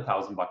putting in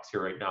 $1,000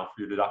 here right now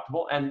for your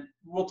deductible. And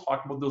we'll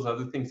talk about those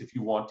other things if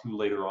you want to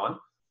later on.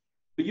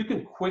 But you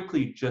can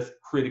quickly just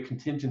create a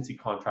contingency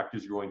contract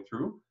as you're going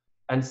through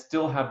and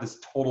still have this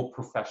total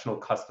professional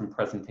custom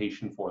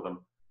presentation for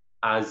them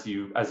as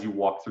you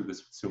walk through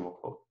this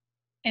SumoQuote.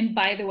 And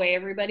by the way,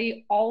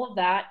 everybody, all of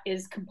that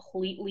is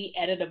completely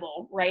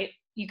editable, right?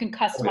 You can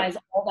customize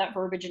all that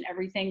verbiage and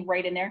everything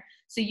right in there.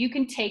 So you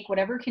can take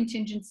whatever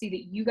contingency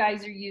that you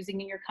guys are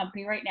using in your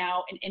company right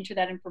now and enter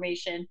that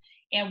information.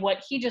 And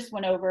what he just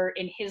went over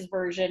in his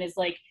version is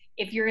like,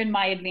 if you're in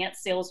my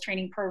advanced sales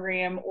training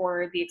program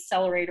or the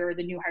accelerator or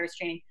the new hires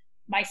training,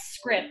 my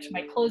script,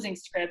 my closing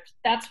script,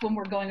 that's when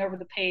we're going over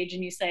the page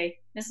and you say,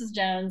 Mrs.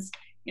 Jones,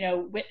 you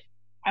know,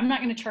 I'm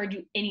not going to charge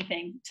you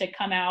anything to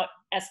come out,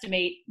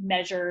 estimate,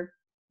 measure,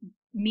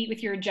 meet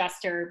with your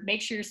adjuster,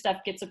 make sure your stuff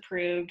gets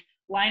approved,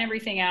 line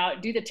everything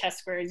out, do the test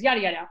squares, yada,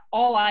 yada.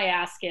 All I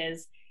ask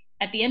is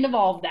at the end of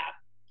all of that,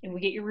 and we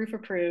get your roof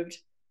approved,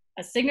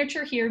 a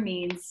signature here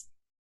means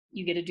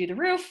you get to do the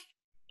roof,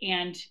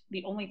 and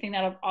the only thing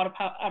that out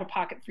of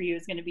pocket for you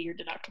is going to be your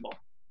deductible.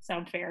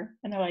 Sound fair?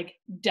 And they're like,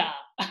 duh.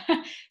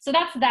 So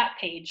that's that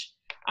page.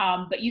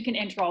 But you can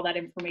enter all that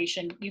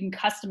information. You can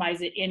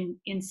customize it in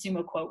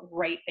SumoQuote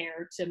right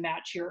there to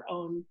match your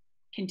own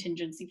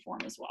contingency form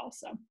as well.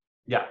 So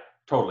yeah,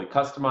 totally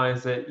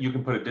customize it. You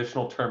can put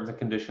additional terms and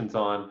conditions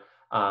on.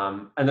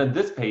 And then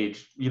this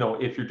page, you know,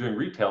 if you're doing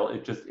retail,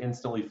 it just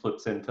instantly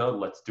flips into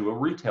let's do a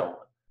retail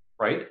one,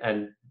 right?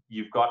 And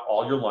you've got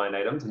all your line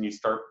items and you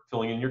start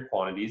filling in your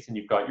quantities and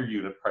you've got your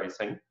unit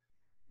pricing,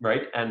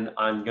 right? And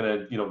I'm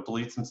gonna, you know,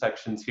 delete some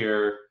sections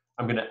here.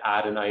 I'm going to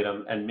add an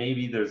item, and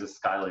maybe there's a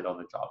skylight on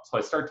the job. So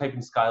I start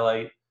typing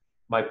skylight,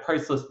 my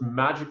price list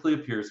magically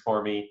appears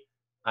for me,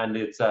 and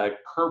it's a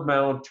curb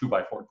mount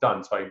 2x4,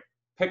 done. So I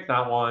pick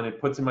that one, it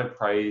puts in my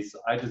price,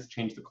 I just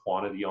change the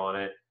quantity on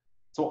it.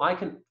 So I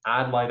can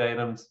add line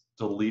items,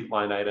 delete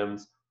line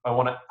items. If I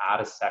want to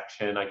add a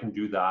section, I can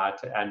do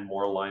that to add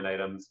more line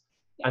items.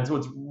 And so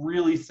it's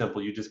really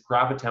simple. You just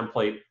grab a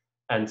template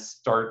and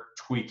start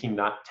tweaking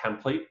that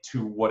template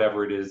to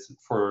whatever it is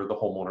for the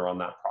homeowner on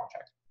that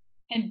project.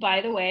 And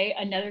by the way,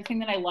 another thing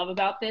that I love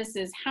about this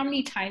is how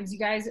many times you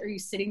guys are you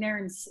sitting there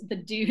and the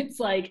dude's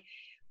like,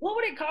 what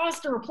would it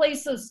cost to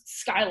replace those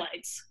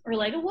skylights? Or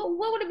like, what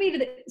would it be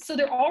to so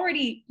they're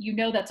already, you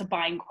know, that's a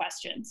buying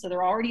question. So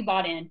they're already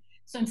bought in.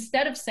 So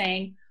instead of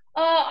saying,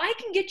 I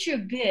can get you a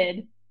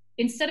bid,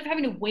 instead of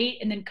having to wait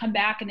and then come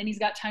back and then he's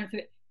got time for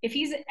it, if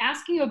he's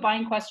asking you a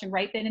buying question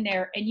right then and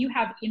there and you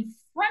have in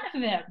front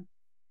of him,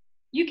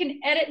 you can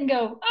edit and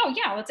go, oh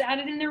yeah, let's add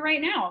it in there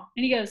right now.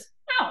 And he goes,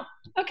 oh,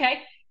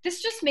 okay.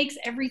 This just makes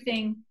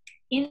everything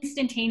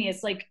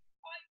instantaneous. Like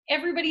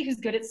everybody who's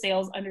good at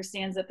sales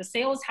understands that the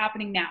sale is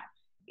happening now.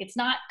 It's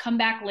not come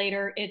back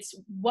later. It's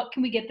what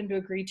can we get them to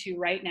agree to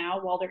right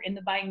now while they're in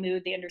the buying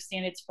mood. They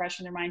understand it's fresh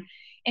in their mind.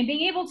 And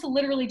being able to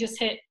literally just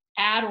hit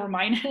add or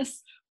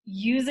minus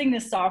using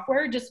this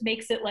software just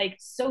makes it like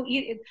so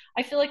easy.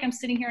 I feel like I'm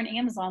sitting here on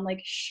Amazon,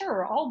 like,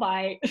 sure, I'll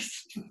buy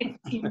 15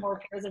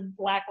 more pairs of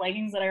black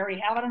leggings that I already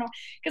have. I don't know,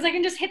 because I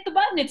can just hit the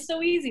button. It's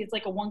so easy. It's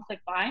like a one-click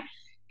buy.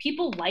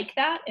 People like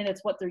that, and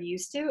it's what they're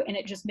used to, and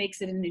it just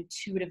makes it an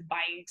intuitive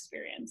buying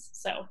experience.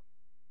 So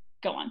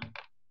go on.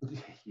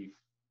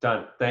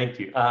 Done. Thank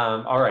you.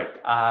 All right.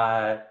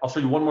 I'll show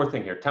you one more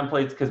thing here.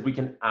 Templates, because we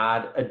can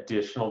add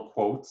additional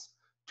quotes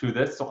to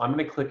this. So I'm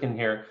going to click in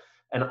here,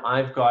 and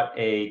I've got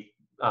a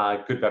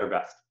good, better,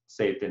 best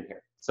saved in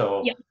here.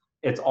 So yeah.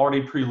 It's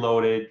already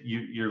preloaded.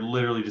 You're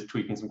literally just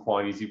tweaking some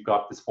quantities. You've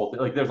got this full thing.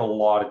 Like there's a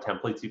lot of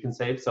templates you can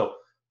save. So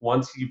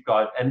once you've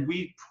got, and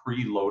we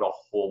preload a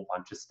whole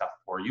bunch of stuff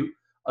for you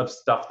of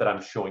stuff that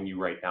I'm showing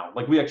you right now.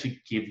 Like we actually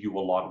give you a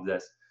lot of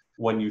this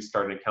when you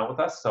start an account with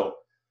us. So,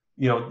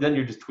 you know, then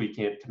you're just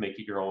tweaking it to make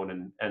it your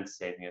own and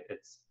saving it.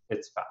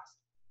 It's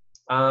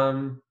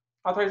fast.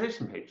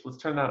 Authorization page, let's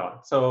turn that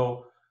on.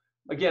 So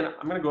again,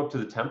 I'm gonna go up to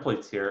the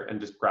templates here and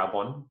just grab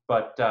one,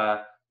 but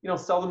you know,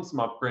 sell them some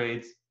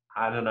upgrades,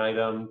 add an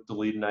item,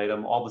 delete an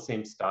item, all the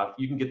same stuff.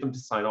 You can get them to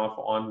sign off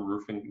on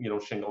roofing, you know,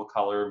 shingle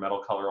color,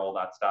 metal color, all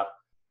that stuff.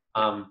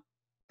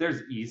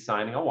 There's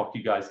e-signing. I'll walk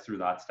you guys through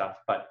that stuff,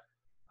 but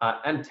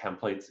and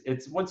templates.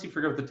 It's once you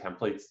figure out the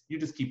templates, you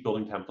just keep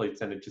building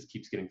templates and it just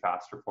keeps getting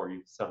faster for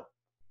you. So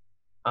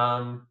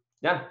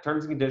yeah,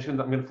 terms and conditions,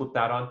 I'm going to flip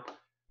that on.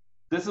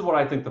 This is what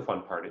I think the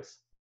fun part is.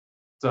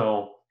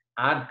 So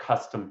add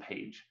custom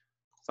page.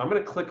 So I'm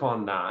going to click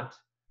on that,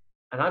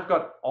 and I've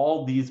got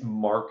all these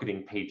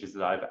marketing pages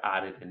that I've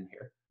added in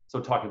here. So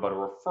talking about a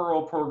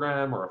referral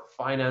program or a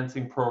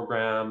financing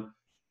program.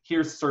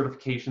 Here's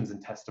certifications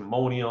and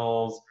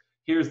testimonials.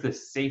 Here's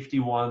this safety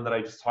one that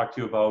I just talked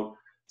to you about.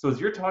 So as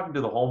you're talking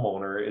to the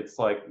homeowner, it's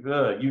like,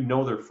 you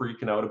know, they're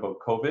freaking out about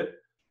COVID.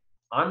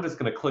 I'm just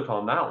going to click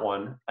on that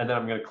one, and then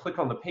I'm going to click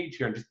on the page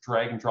here and just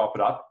drag and drop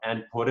it up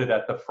and put it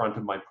at the front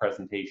of my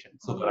presentation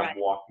so that I'm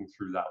walking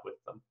through that with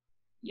them.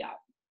 Yeah.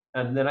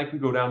 And then I can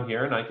go down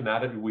here and I can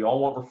add it. We all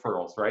want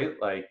referrals, right?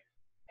 Like,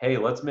 hey,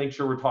 let's make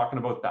sure we're talking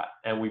about that.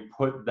 And we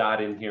put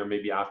that in here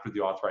maybe after the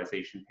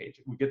authorization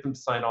page. We get them to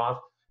sign off,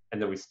 and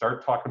then we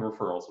start talking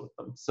referrals with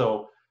them.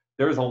 So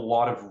there's a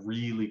lot of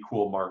really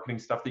cool marketing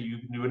stuff that you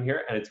can do in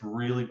here. And it's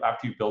really,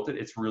 after you built it,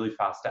 it's really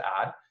fast to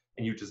add,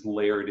 and you just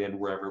layer it in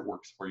wherever it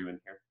works for you in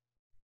here.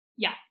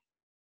 Yeah.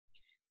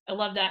 I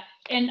love that.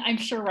 And I'm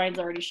sure Ryan's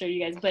already showed you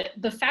guys, but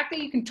the fact that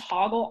you can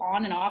toggle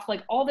on and off,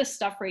 like all this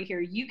stuff right here,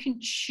 you can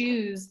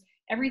choose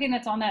everything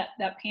that's on that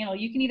panel.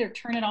 You can either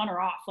turn it on or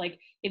off. Like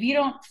if you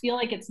don't feel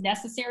like it's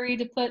necessary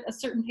to put a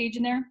certain page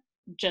in there,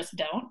 just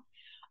don't.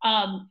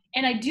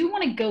 And I do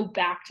want to go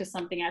back to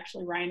something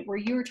actually, Ryan, where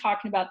you were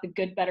talking about the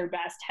good, better,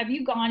 best. Have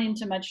you gone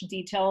into much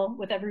detail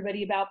with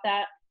everybody about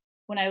that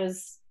when I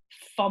was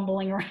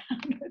fumbling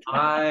around with that?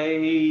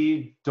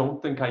 I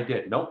don't think I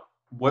did. Nope.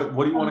 What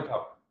do you want to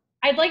cover?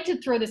 I'd like to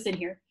throw this in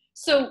here.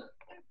 So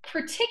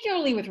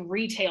particularly with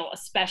retail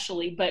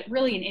especially, but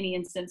really in any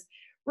instance,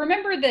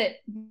 remember that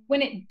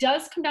when it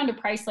does come down to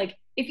price, like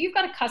if you've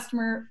got a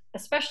customer,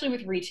 especially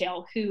with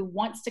retail, who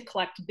wants to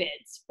collect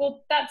bids,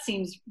 well, that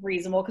seems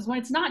reasonable because when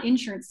it's not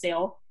insurance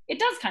sale, it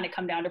does kind of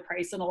come down to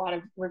price in a lot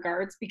of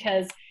regards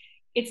because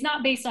it's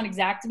not based on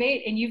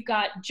Exactivate, and you've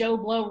got Joe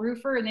Blow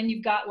roofer, and then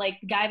you've got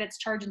like the guy that's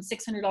charging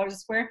 $600 a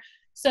square.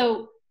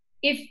 So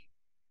if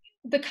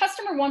the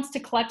customer wants to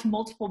collect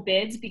multiple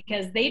bids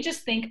because they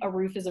just think a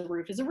roof is a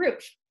roof is a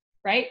roof,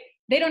 right?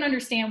 They don't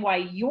understand why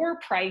your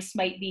price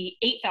might be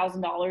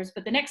 $8,000,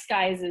 but the next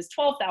guy's is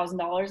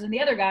 $12,000 and the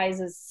other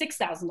guy's is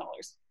 $6,000.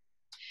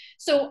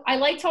 So I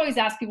like to always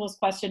ask people this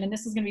question, and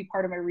this is going to be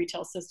part of my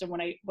retail system when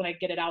I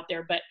get it out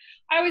there, but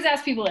I always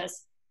ask people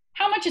this: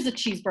 how much is a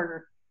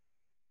cheeseburger?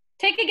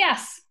 Take a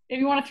guess. If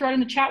you want to throw it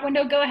in the chat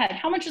window, go ahead.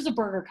 How much does a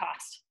burger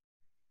cost?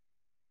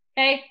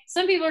 Okay.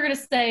 Some people are going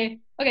to say,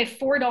 okay,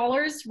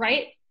 $4,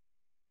 right?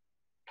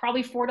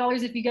 Probably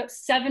 $4 if you go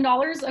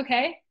 $7.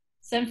 Okay.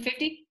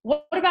 7.50.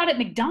 What about at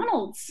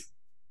McDonald's?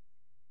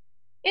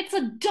 It's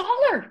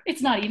 $1.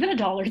 It's not even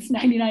 $1. It's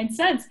 99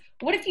 cents.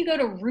 What if you go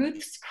to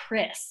Ruth's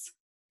Chris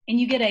and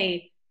you get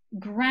a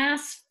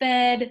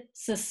grass-fed,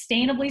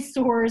 sustainably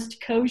sourced,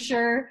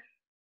 kosher,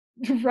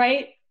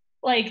 right?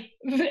 Like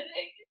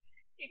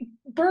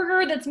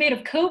burger that's made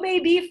of Kobe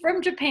beef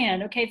from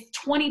Japan. Okay, it's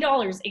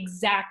 $20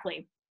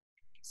 exactly.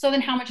 So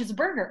then how much is a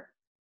burger?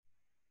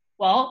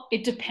 Well,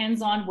 it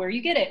depends on where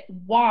you get it.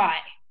 Why?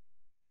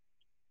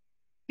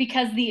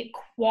 Because the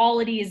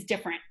quality is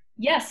different.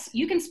 Yes,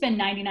 you can spend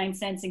 99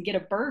 cents and get a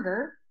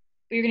burger,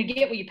 but you're going to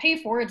get what you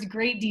pay for. It's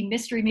great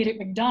mystery meat at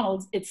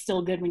McDonald's. It's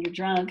still good when you're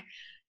drunk.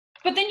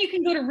 But then you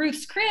can go to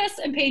Ruth's Chris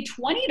and pay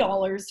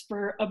 $20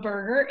 for a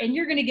burger, and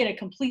you're going to get a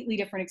completely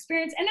different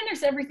experience. And then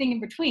there's everything in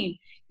between.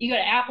 You go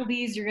to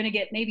Applebee's, you're going to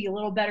get maybe a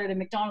little better than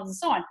McDonald's and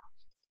so on.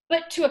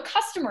 But to a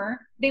customer,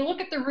 they look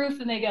at the roof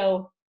and they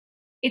go,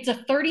 it's a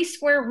 30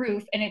 square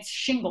roof and it's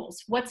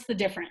shingles. What's the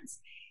difference?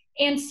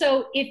 And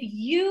so if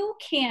you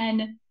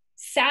can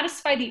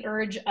satisfy the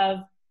urge of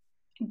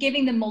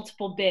giving them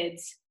multiple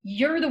bids,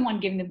 you're the one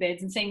giving the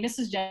bids and saying,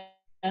 Mrs.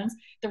 Jones,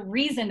 the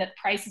reason that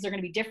prices are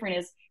going to be different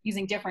is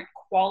using different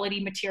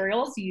quality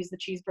materials. You use the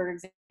cheeseburger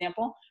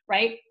example,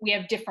 right? We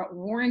have different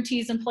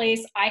warranties in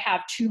place. I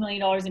have $2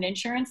 million in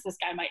insurance. This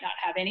guy might not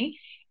have any.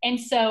 And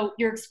so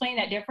you're explaining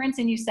that difference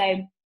and you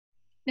say,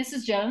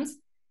 Mrs. Jones,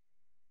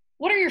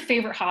 what are your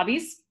favorite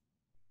hobbies?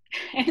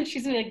 And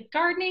she's gonna be like,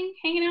 gardening,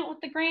 hanging out with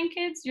the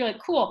grandkids. You're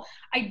like, cool.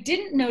 I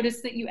didn't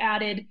notice that you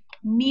added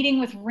meeting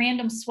with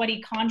random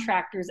sweaty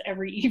contractors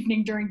every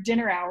evening during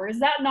dinner hour. Is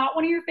that not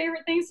one of your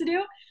favorite things to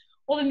do?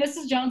 Well, then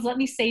Mrs. Jones, let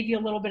me save you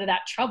a little bit of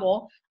that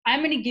trouble.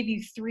 I'm going to give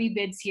you 3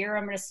 bids here.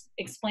 I'm going to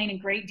explain in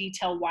great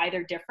detail why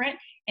they're different.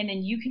 And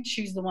then you can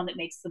choose the one that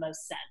makes the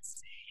most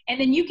sense.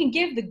 And then you can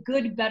give the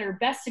good, better,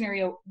 best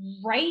scenario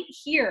right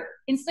here.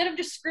 Instead of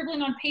just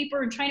scribbling on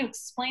paper and trying to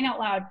explain out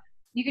loud,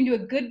 you can do a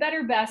good,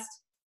 better, best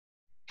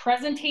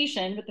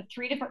presentation with the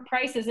 3 different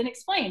prices and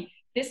explain,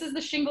 this is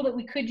the shingle that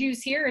we could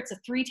use here. It's a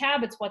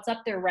 3-tab. It's what's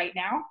up there right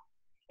now.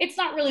 It's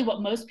not really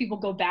what most people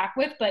go back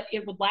with, but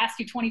it would last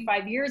you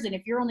 25 years. And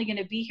if you're only going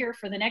to be here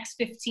for the next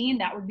 15,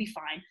 that would be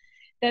fine.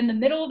 Then the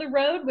middle of the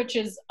road, which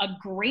is a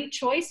great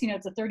choice, you know,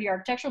 it's a 30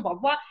 architectural, blah,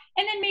 blah.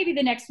 And then maybe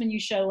the next one you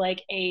show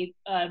like a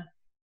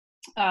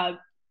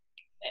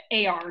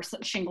AR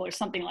shingle or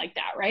something like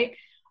that, right?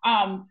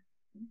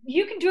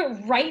 You can do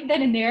it right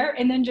then and there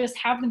and then just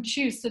have them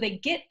choose so they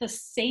get the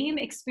same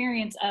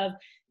experience of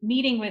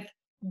meeting with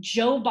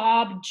Joe,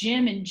 Bob,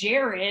 Jim, and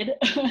Jared,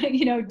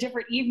 you know,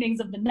 different evenings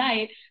of the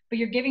night, but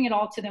you're giving it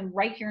all to them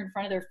right here in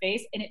front of their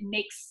face, and it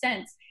makes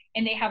sense.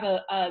 And they have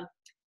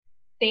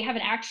they have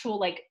an actual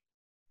like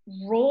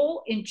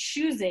role in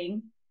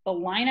choosing the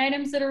line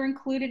items that are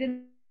included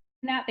in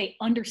that. They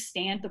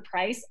understand the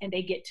price and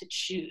they get to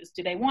choose.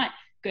 Do they want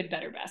good,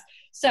 better, best?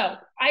 So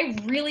I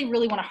really,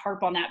 really want to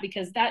harp on that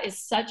because that is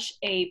such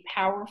a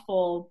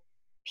powerful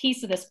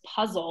piece of this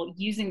puzzle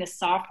using this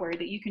software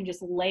that you can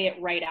just lay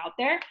it right out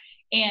there.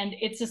 And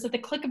it's just at the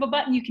click of a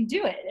button, you can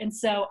do it. And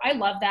so I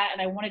love that. And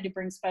I wanted to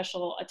bring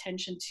special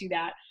attention to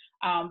that.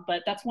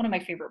 But that's one of my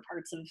favorite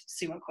parts of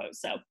SumoQuote.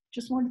 So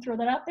just wanted to throw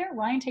that out there.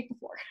 Ryan, take the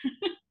floor.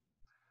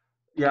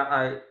 Yeah,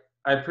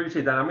 I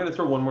appreciate that. I'm going to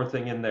throw one more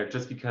thing in there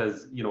just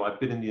because, you know, I've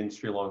been in the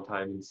industry a long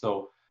time. And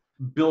so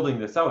building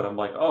this out, I'm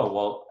like, oh,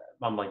 well,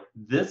 I'm like,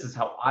 this is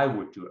how I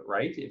would do it,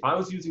 right? If I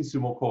was using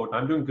SumoQuote and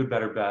I'm doing good,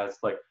 better, best,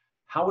 like,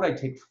 how would I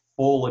take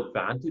full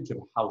advantage of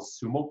how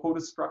SumoQuote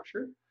is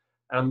structured?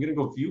 And I'm going to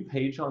go view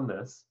page on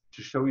this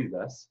to show you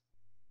this.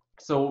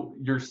 So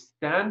your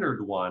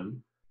standard one,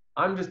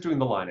 I'm just doing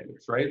the line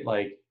items, right?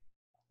 Like,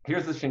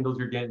 here's the shingles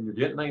you're getting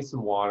nice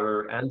and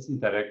water and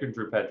synthetic and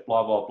drip edge,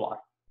 blah, blah, blah,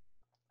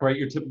 right?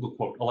 Your typical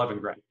quote, 11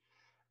 grand.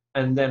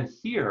 And then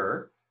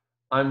here,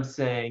 I'm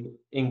saying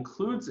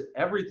includes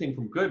everything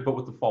from good, but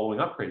with the following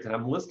upgrades. And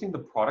I'm listing the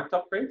product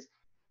upgrades.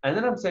 And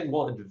then I'm saying,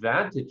 well,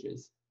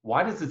 advantages.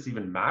 Why does this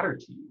even matter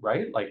to you,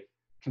 right? Like,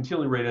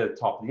 continually rated at the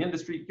top of the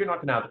industry, you're not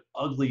going to have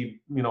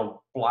ugly, you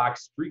know, black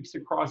streaks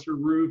across your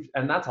roof,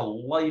 and that's a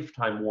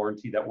lifetime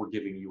warranty that we're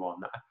giving you on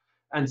that.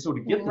 And so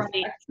to get this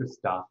extra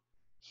stuff,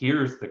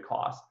 here's the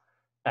cost.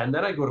 And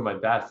then I go to my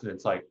best, and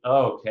it's like,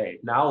 okay,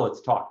 now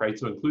let's talk, right?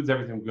 So it includes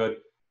everything good,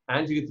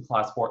 and you get the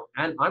class 4,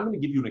 and I'm going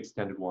to give you an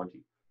extended warranty.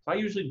 So I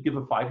usually give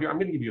a 5-year. I'm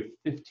going to give you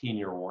a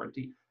 15-year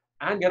warranty.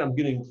 And again, I'm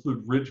going to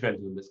include ridge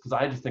venting in this because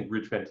I just think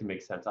ridge venting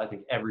makes sense. I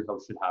think every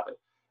house should have it.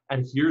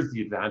 And here's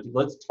the advantage.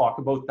 Let's talk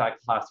about that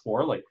class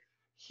 4. Like,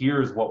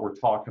 here's what we're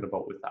talking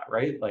about with that,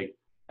 right? Like,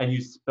 and you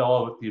spell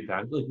out the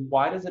advantage. Like,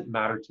 why does it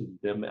matter to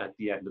them at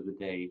the end of the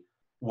day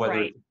whether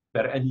it's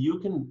better? And you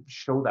can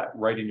show that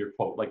right in your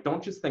quote. Like,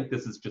 don't just think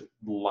this is just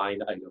line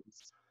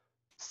items.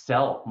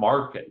 Sell,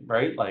 market,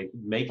 right? Like,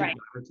 make it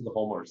matter to the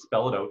homeowner.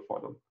 Spell it out for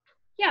them.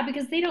 Yeah,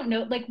 because they don't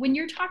know. Like, when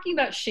you're talking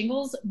about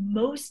shingles,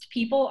 most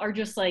people are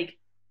just like,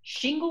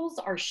 shingles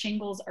are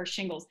shingles are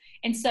shingles.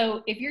 And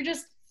so if you're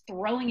just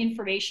throwing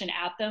information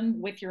at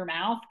them with your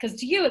mouth, because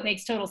to you it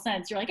makes total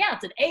sense. You're like, yeah,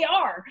 it's an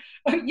AR,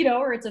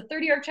 or it's a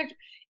 30-yard check.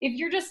 If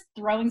you're just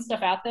throwing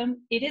stuff at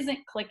them, it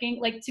isn't clicking.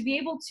 Like, to be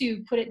able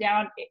to put it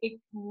down,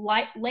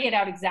 lay it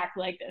out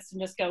exactly like this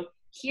and just go,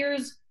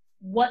 here's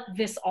what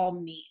this all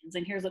means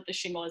and here's what the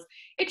shingle is.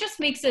 It just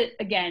makes it,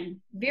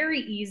 again, very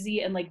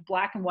easy and like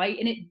black and white,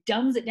 and it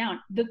dumbs it down.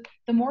 The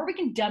more we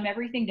can dumb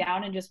everything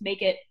down and just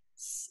make it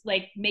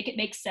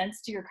make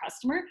sense to your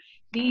customer,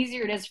 the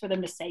easier it is for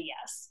them to say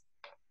yes.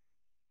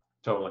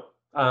 Totally.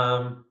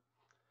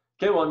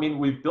 Okay, well, I mean,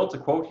 we've built a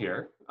quote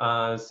here.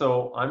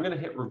 So I'm going to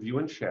hit review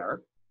and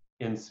share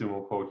in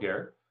SumoQuote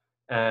here.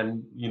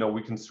 And,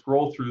 we can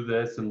scroll through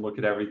this and look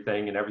at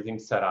everything, and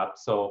everything's set up.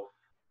 So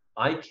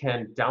I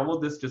can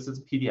download this just as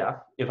a PDF.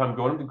 If I'm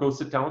going to go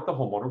sit down with the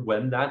homeowner,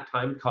 when that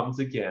time comes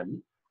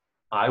again,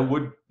 I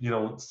would,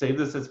 save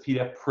this as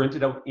PDF, print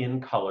it out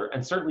in color.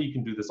 And certainly you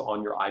can do this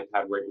on your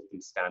iPad right with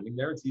them standing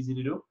there. It's easy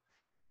to do.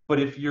 But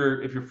if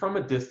you're from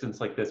a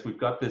distance like this, we've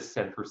got this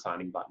send for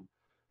signing button.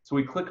 So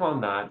we click on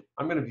that.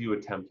 I'm going to view a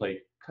template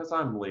because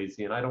I'm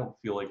lazy and I don't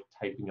feel like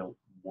typing out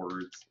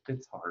words.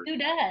 It's hard. Who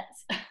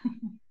does?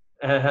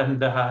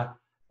 And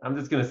I'm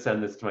just going to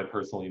send this to my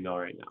personal email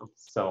right now.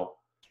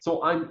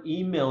 So I'm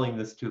emailing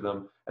this to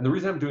them. And the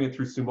reason I'm doing it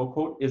through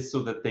SumoQuote is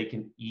so that they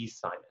can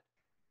e-sign it.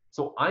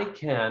 So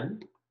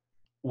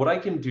what I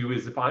can do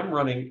is, if I'm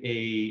running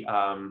a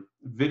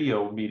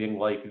video meeting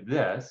like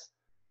this,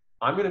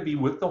 I'm going to be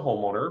with the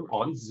homeowner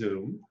on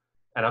Zoom,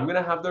 and I'm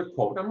going to have their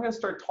quote. I'm going to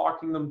start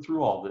talking them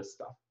through all this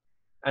stuff.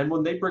 And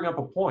when they bring up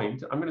a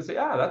point, I'm going to say,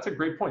 that's a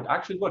great point.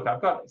 Actually, look,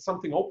 I've got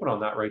something open on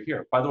that right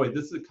here. By the way,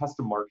 this is a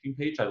custom marketing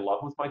page I love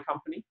with my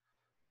company.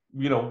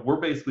 We're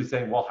basically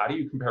saying, well, how do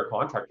you compare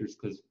contractors?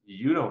 Because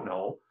you don't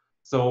know.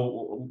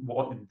 So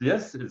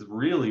this is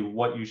really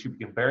what you should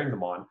be comparing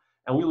them on.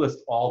 And we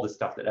list all the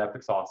stuff that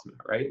Epic's awesome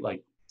at, right?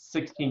 Like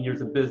 16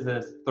 years in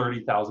business,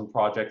 30,000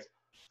 projects,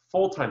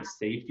 full-time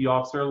safety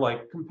officer.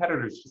 Like,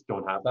 competitors just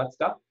don't have that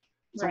stuff.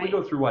 So we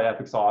go through why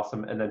Epic's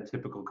awesome, and then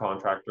typical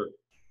contractor,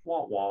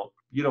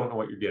 you don't know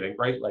what you're getting,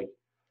 right? Like,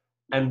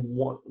 and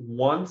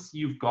once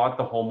you've got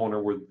the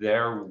homeowner where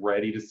they're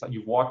ready to,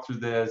 you've walked through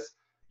this,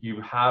 you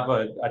have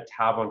a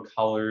tab on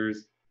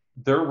colors,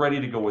 they're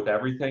ready to go with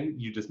everything.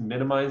 You just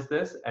minimize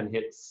this and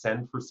hit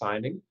send for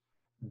signing.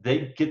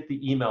 They get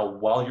the email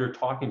while you're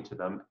talking to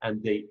them,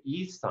 and they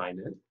e-sign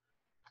it.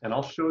 And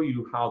I'll show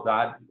you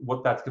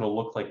what that's going to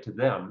look like to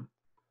them.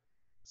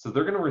 So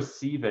they're going to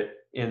receive it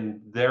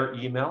in their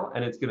email,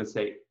 and it's going to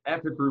say,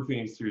 Epic Roofing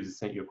Exteriors has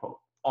sent you a quote.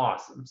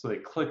 Awesome. So they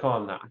click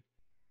on that,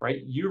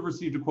 right? You've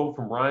received a quote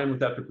from Ryan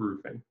with Epic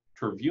Roofing.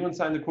 To review and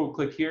sign the quote,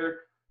 click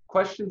here.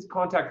 Questions,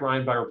 contact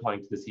Ryan by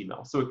replying to this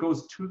email. So it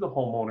goes to the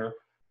homeowner,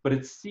 but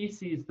it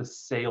CCs the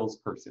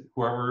salesperson,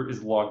 whoever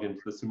is logged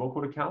into the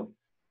SumoQuote account.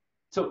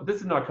 So this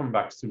is not coming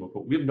back to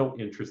SumoQuote. We have no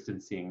interest in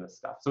seeing this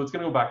stuff. So it's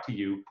going to go back to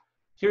you.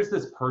 Here's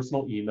this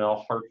personal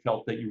email,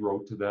 heartfelt, that you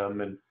wrote to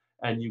them,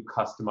 and you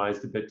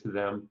customized a bit to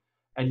them.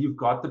 And you've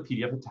got the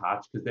PDF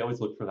attached because they always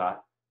look for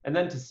that. And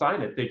then to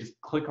sign it, they just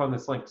click on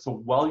this link.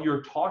 So while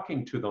you're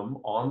talking to them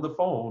on the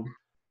phone,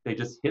 they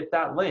just hit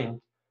that link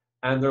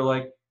and they're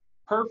like,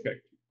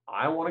 perfect.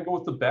 I want to go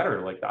with the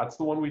better. Like, that's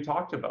the one we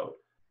talked about.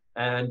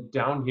 And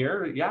down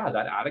here,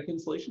 that attic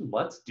insulation,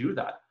 let's do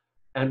that.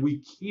 And we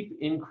keep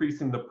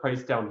increasing the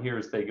price down here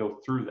as they go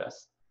through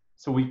this.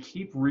 So we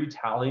keep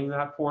retallying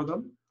that for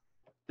them.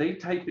 They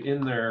type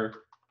in their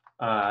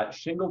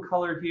shingle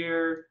color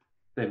here.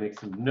 They make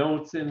some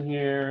notes in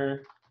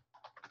here.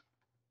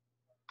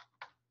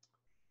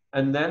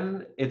 And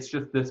then it's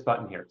just this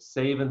button here,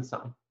 save and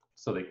sign.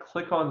 So they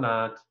click on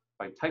that.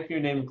 By typing your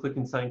name and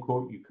clicking sign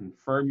quote, you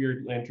confirm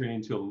you're entering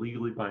into a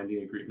legally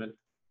binding agreement.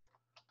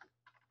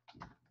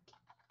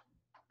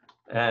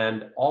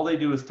 And all they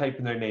do is type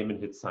in their name and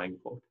hit sign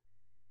quote.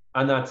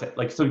 And that's it.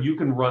 Like, so you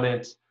can run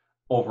it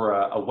over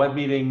a web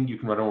meeting, you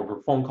can run it over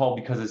a phone call,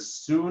 because as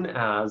soon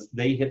as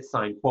they hit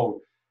sign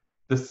quote,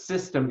 the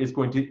system is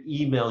going to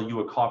email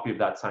you a copy of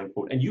that sign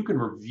quote, and you can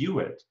review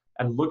it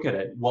and look at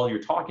it while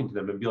you're talking to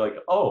them and be like,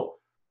 oh,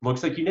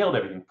 looks like you nailed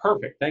everything.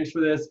 Perfect. Thanks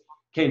for this.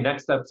 Okay,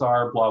 next steps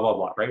are blah, blah,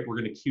 blah, right? We're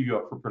going to queue you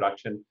up for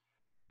production.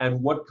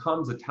 And what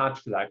comes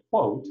attached to that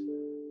quote,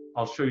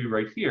 I'll show you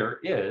right here,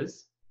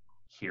 is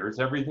here's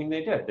everything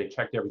they did. They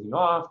checked everything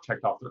off,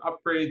 checked off their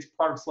upgrades,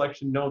 product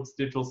selection, notes,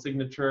 digital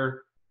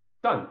signature,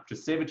 done.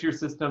 Just save it to your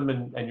system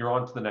and you're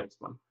on to the next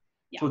one.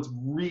 Yeah. So it's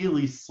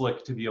really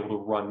slick to be able to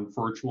run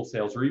virtual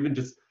sales, or even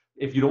just,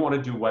 if you don't want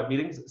to do web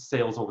meetings,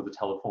 sales over the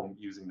telephone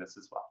using this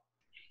as well.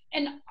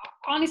 And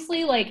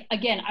honestly, like,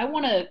 again, I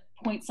want to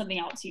point something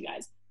out to you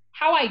guys.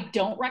 How I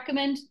don't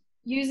recommend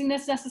using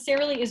this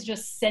necessarily is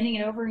just sending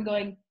it over and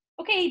going,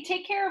 okay,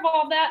 take care of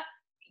all that.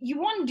 You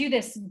want to do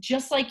this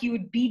just like you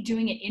would be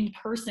doing it in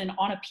person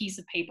on a piece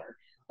of paper.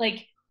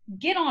 Like,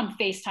 get on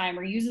FaceTime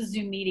or use a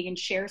Zoom meeting and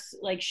share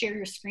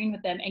your screen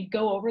with them and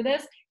go over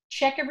this.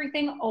 Check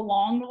everything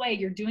along the way.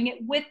 You're doing it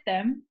with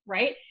them,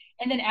 right?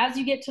 And then as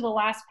you get to the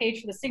last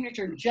page for the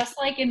signature, just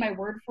like in my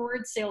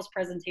word-for-word sales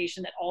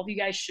presentation that all of you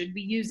guys should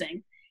be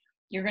using,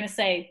 you're going to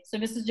say, so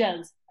Mrs.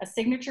 Jones, a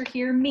signature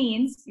here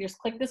means, you just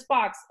click this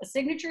box, a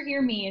signature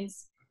here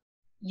means,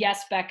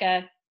 yes,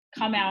 Becca,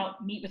 come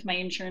out, meet with my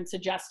insurance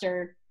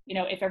adjuster, you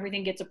know, if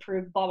everything gets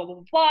approved, blah, blah,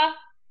 blah, blah,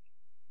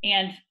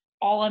 and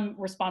all I'm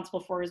responsible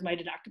for is my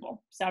deductible.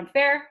 Sound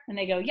fair? And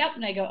they go, yep.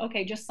 And I go,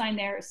 okay, just sign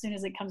there. As soon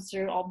as it comes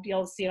through, I'll be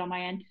able to see it on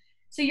my end.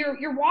 So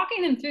you're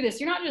walking them through this.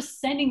 You're not just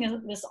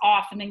sending this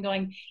off and then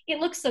going, it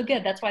looks so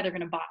good, that's why they're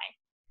going to buy,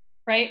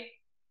 right?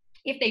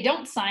 If they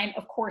don't sign,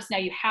 of course, now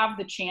you have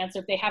the chance, or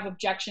if they have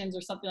objections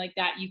or something like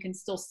that, you can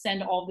still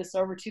send all this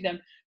over to them.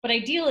 But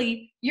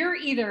ideally,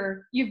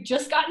 you've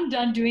just gotten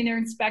done doing their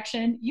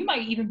inspection. You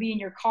might even be in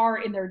your car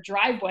in their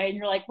driveway and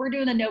you're like, we're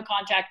doing the no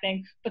contact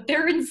thing, but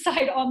they're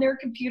inside on their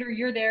computer,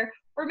 you're there,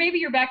 or maybe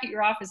you're back at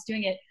your office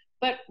doing it.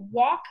 But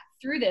walk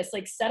through this,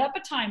 like set up a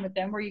time with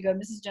them where you go,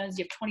 Mrs. Jones,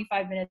 you have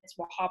 25 minutes,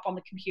 we'll hop on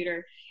the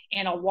computer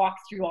and I'll walk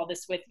through all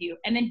this with you.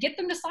 And then get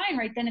them to sign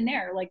right then and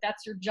there. Like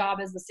that's your job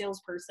as the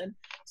salesperson.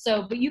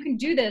 So, but you can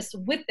do this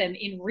with them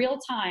in real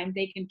time.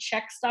 They can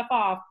check stuff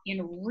off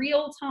in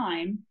real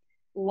time,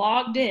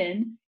 logged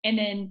in, and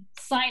then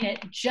sign it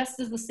just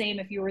as the same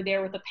if you were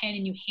there with a pen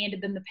and you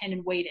handed them the pen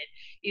and waited.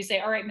 You say,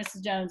 all right,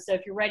 Mrs. Jones, so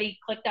if you're ready,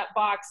 click that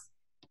box.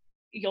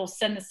 You'll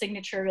send the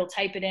signature, you'll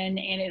type it in,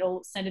 and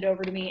it'll send it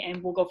over to me,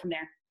 and we'll go from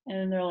there. And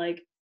then they're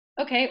like,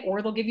 okay,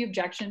 or they'll give you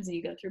objections, and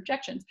you go through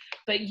objections.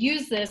 But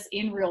use this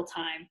in real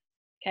time,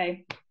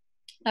 okay?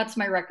 That's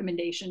my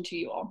recommendation to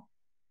you all.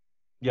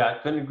 Yeah, I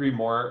couldn't agree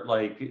more.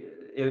 Like,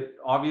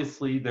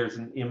 obviously, there's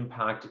an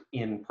impact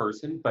in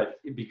person, but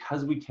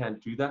because we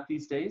can't do that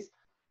these days,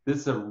 this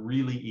is a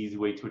really easy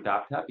way to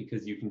adapt that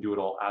because you can do it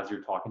all as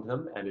you're talking to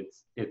them, and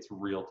it's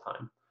real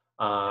time.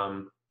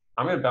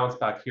 I'm going to bounce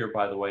back here,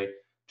 by the way.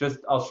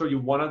 I'll show you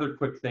one other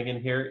quick thing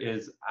in here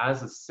is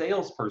as a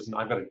salesperson,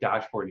 I've got a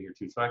dashboard here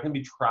too. So I can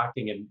be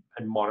tracking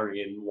and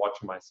monitoring and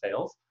watching my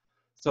sales.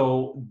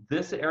 So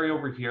this area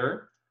over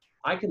here,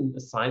 I can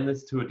assign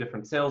this to a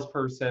different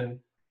salesperson.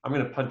 I'm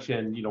going to punch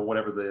in, you know,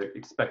 whatever the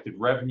expected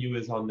revenue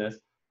is on this,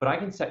 but I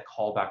can set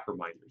callback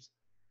reminders.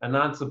 And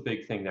that's a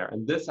big thing there.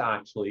 And this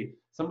actually,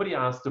 somebody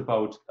asked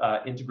about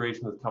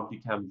integration with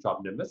CompanyCam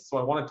Job Nimbus. So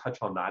I want to touch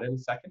on that in a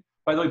second.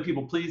 By the way,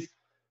 people, please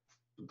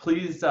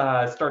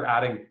start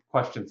adding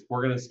questions.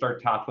 We're going to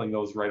start tackling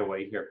those right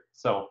away here.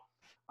 So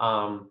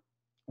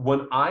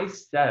when I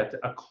set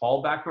a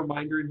callback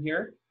reminder in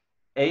here,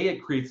 A,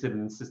 it creates it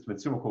in the system in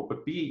SumoQuote,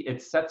 but B,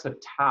 it sets a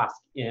task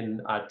in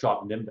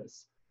Job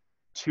Nimbus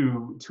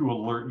to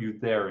alert you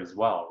there as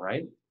well,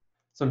 right?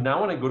 So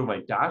now when I go to my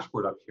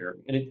dashboard up here,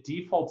 and it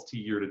defaults to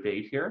year to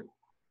date here,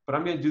 but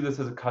I'm going to do this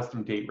as a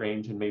custom date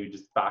range and maybe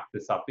just back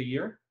this up a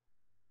year.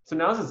 So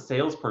now as a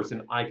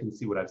salesperson, I can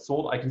see what I've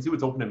sold. I can see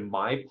what's open in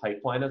my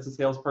pipeline as a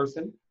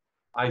salesperson.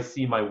 I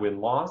see my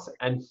win-loss,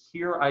 and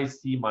here I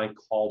see my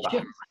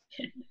callbacks.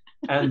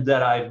 And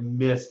that I've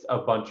missed a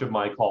bunch of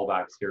my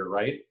callbacks here,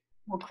 right?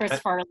 Well, Chris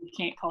Farley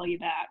can't call you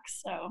back,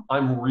 so.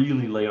 I'm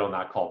really late on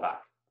that callback.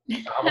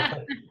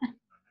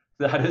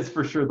 That is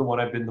for sure the one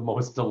I've been the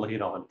most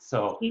delayed on.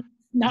 So he's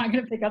not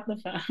going to pick up the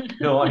phone.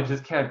 No, I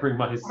just can't bring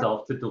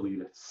myself to delete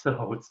it.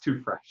 So it's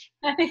too fresh.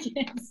 I think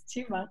it's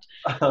too much.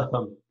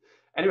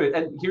 Anyway,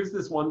 and here's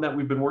this one that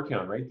we've been working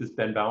on, right? This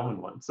Ben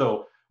Bauman one.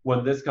 So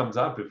when this comes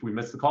up, if we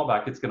miss the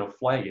callback, it's going to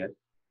flag it.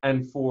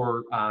 And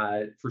for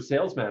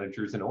sales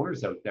managers and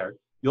owners out there,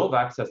 you'll have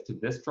access to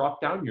this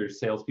drop down. Your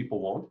salespeople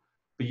won't.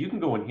 But you can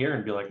go in here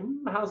and be like,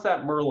 how's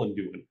that Merlin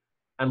doing?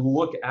 And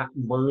look at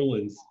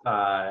Merlin's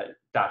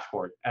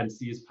dashboard and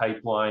see his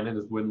pipeline and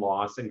his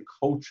win-loss and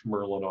coach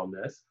Merlin on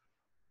this.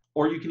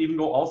 Or you can even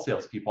go all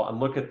salespeople and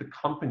look at the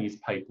company's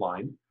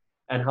pipeline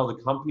and how the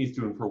company's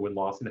doing for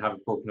win-loss and have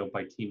it broken out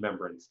by team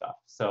member and stuff.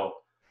 So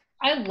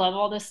I love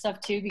all this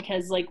stuff too,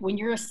 because like when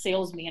you're a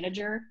sales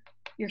manager,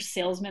 your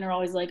salesmen are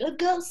always like, I've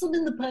got some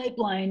in the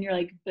pipeline. You're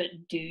like, but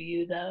do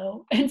you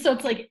though? And so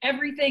it's like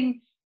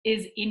everything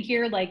is in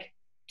here like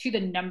to the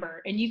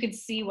number, and you can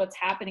see what's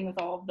happening with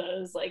all of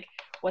those, like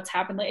what's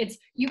happened.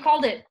 You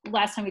called it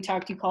last time we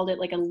talked, you called it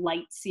like a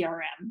light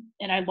CRM.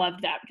 And I love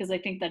that because I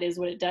think that is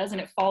what it does. And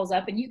it follows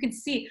up and you can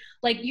see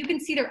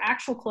their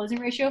actual closing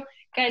ratio.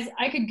 Guys,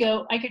 I could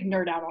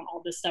nerd out on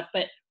all this stuff,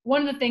 but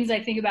one of the things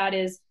I think about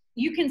is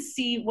you can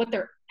see what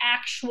their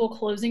actual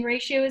closing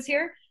ratio is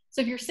here.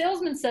 So if your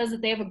salesman says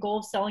that they have a goal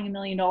of selling $1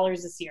 million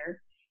this year,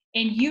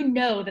 and you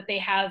know that they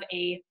have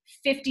a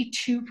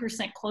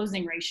 52%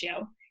 closing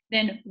ratio,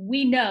 then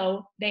we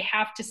know they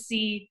have to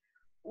see,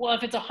 well,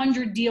 if it's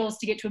 100 deals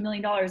to get to $1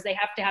 million, they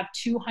have to have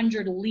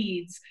 200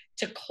 leads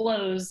to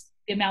close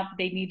the amount that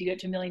they need to get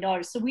to $1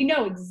 million. So we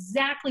know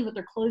exactly what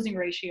their closing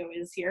ratio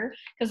is here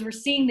because we're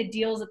seeing the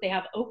deals that they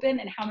have open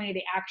and how many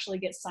they actually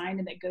get signed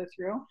and that go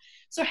through.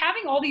 So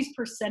having all these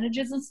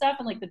percentages and stuff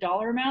and like the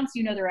dollar amounts,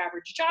 you know, their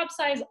average job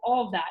size,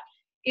 all of that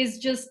is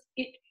just,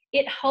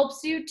 it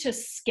helps you to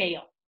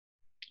scale.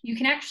 You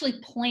can actually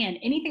plan.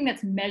 Anything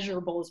that's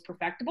measurable is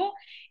perfectible.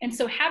 And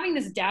so having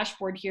this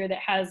dashboard here that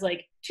has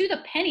like to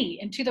the penny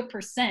and to the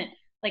percent,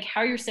 like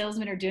how your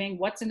salesmen are doing,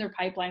 what's in their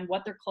pipeline,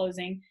 what they're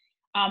closing,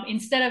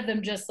 instead of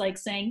them just like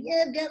saying,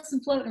 yeah, I've got some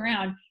floating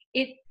around,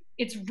 it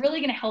it's really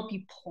going to help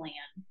you plan.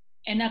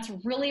 And that's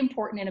really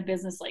important in a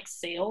business like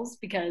sales,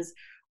 because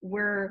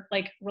we're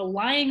like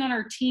relying on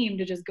our team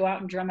to just go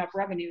out and drum up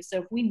revenue. So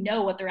if we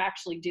know what they're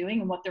actually doing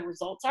and what their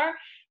results are,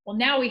 well,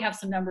 now we have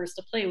some numbers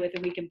to play with,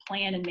 and we can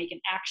plan and make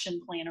an action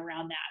plan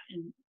around that,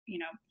 and, you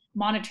know,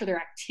 monitor their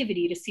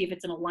activity to see if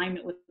it's in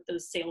alignment with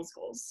those sales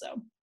goals.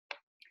 So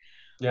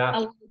yeah, I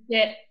like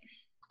it.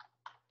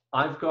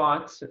 I've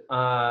got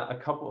a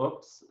couple.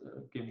 Oops,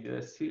 give me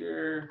this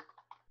here.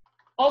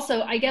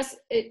 Also, I guess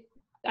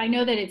I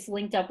know that it's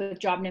linked up with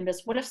Job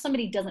Nimbus. What if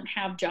somebody doesn't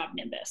have Job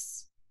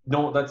Nimbus?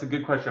 No, that's a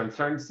good question. I'm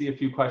starting to see a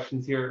few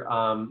questions here.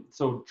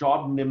 So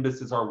Job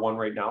Nimbus is our one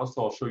right now,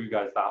 so I'll show you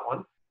guys that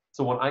one.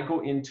 So when I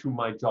go into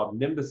my Job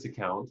Nimbus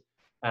account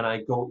and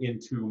I go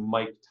into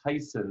Mike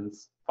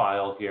Tyson's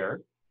file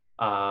here,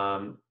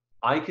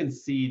 I can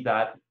see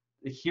that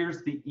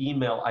here's the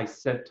email I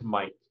sent to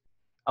Mike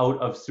out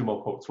of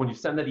SumoQuote. So when you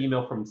send that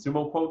email from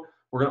SumoQuote,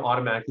 we're going to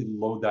automatically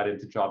load that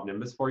into Job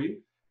Nimbus for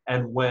you.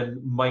 And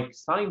when Mike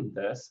signed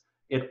this,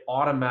 it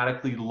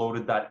automatically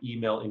loaded that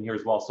email in here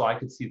as well. So I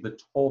could see the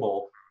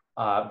total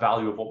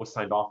value of what was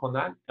signed off on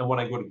that. And when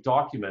I go to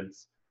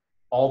documents,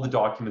 all the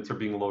documents are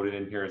being loaded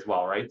in here as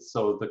well, right?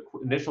 So the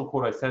initial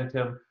quote I sent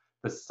him,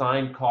 the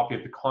signed copy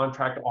of the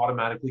contract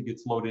automatically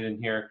gets loaded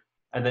in here.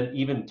 And then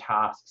even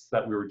tasks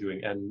that we were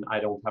doing. And I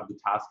don't have the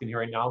task in here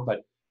right now,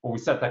 but when we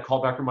set that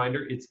callback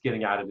reminder, it's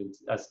getting added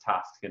as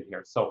tasks in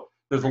here. So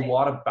there's a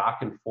lot of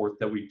back and forth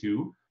that we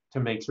do to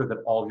make sure that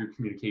all of your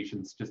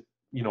communications just,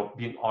 you know,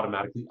 being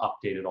automatically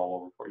updated all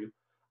over for you.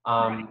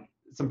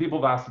 Some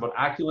people have asked about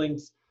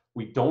AccuLinks.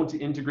 We don't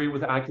integrate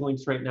with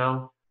AccuLinks right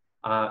now.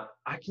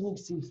 AccuLinks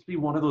seems to be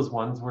one of those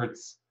ones where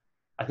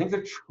I think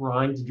they're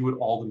trying to do it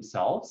all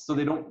themselves, so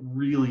they don't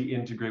really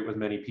integrate with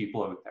many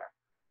people out there.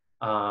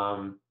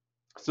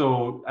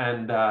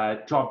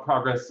 Job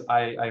Progress,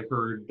 I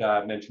heard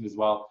mentioned as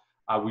well.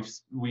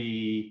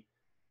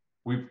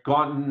 We've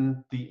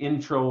gotten the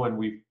intro and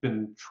we've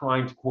been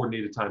trying to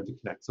coordinate a time to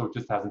connect, so it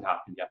just hasn't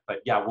happened yet.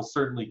 But yeah, we'll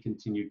certainly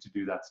continue to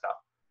do that stuff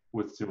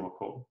with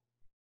SumoQuote.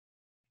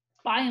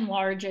 By and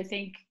large, I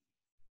think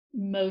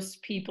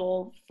most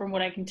people, from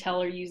what I can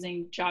tell, are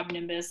using Job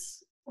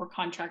Nimbus or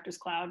Contractors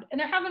Cloud. And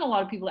they're having a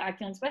lot of people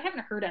acting on this, but I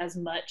haven't heard as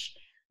much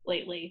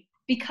lately.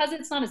 Because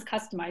it's not as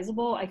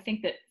customizable, I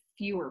think that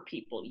fewer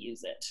people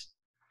use it.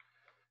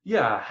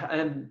 Yeah,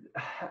 and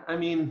I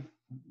mean,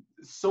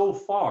 so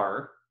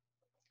far,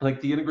 like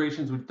the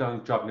integrations we've done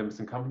with Job Nimbus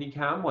and Company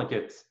Cam, like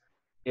it's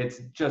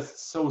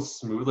just so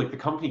smooth. Like the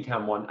Company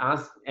Cam one,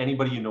 ask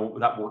anybody you know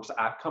that works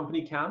at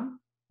Company Cam,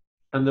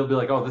 and they'll be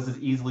like, oh, this is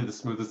easily the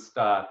smoothest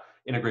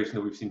integration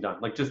that we've seen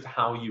done. Like just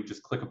how you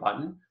just click a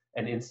button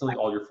and instantly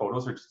all your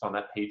photos are just on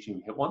that page and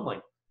you hit one.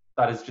 Like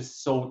that is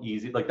just so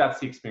easy. Like that's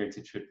the experience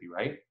it should be,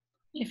 right?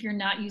 If you're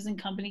not using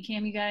Company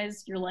Cam, you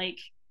guys, you're like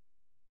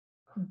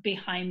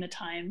behind the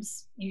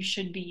times. You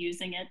should be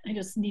using it. I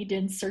just need to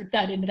insert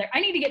that into there.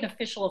 I need to get an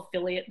official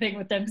affiliate thing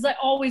with them, because I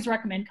always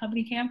recommend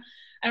Company Cam.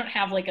 I don't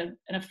have like an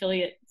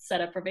affiliate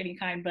setup of any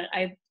kind, but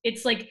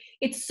it's like,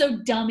 it's so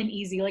dumb and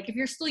easy. Like if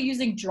you're still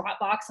using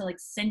Dropbox and like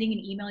sending and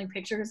emailing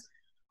pictures,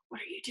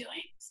 what are you doing?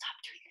 Stop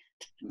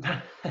doing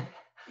it.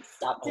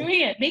 Stop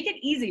doing it. Make it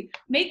easy.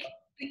 Make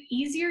the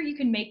easier you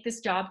can make this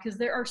job, because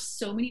there are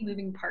so many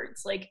moving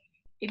parts. Like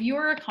if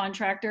you're a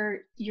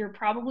contractor, you're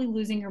probably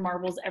losing your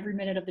marbles every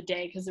minute of the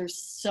day because there's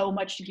so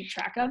much to keep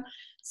track of.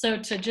 So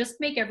to just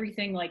make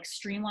everything like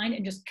streamlined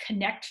and just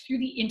connect through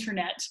the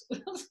internet,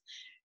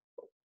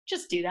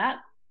 just do that.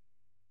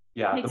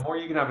 Yeah, the more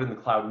you can have it in the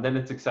cloud, and then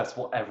it's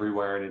accessible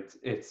everywhere, and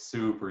it's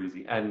super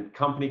easy. And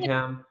Company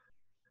Cam,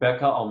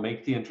 Becca, I'll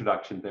make the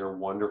introduction. They're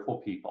wonderful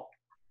people.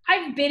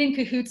 I've been in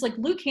cahoots. Like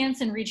Luke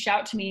Hansen reached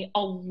out to me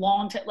a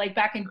long time, like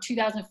back in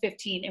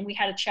 2015, and we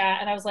had a chat,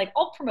 and I was like,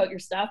 I'll promote your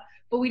stuff,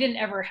 but we didn't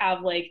ever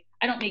have like,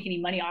 I don't make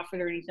any money off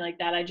it or anything like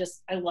that.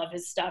 I love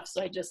his stuff.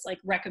 So I just like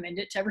recommend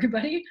it to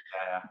everybody.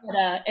 Yeah.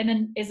 But, and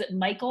then is it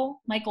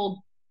Michael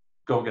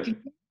Gogan.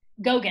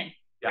 Yeah.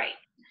 Right.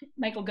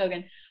 Michael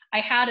Gogan. I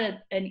had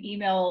an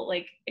email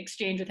like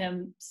exchange with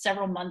him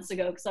several months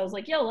ago, because I was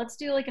like, yo, let's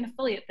do like an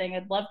affiliate thing.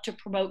 I'd love to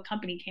promote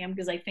Company Cam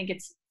because I think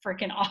it's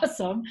freaking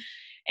awesome.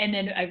 And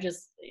then I've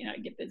just, I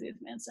get busy with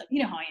man stuff.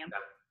 You know how I am.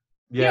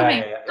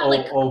 Yeah.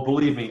 Oh,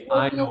 believe me,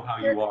 I know how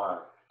you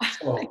are.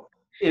 So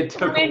it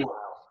took a while.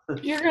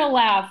 You're going to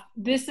laugh.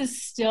 This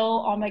is still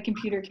on my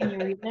computer. Can you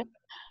read it?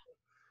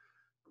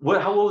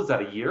 How old is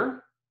that? A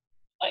year?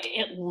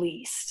 At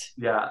least.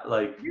 Yeah,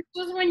 like. This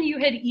was when you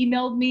had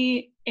emailed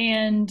me,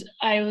 and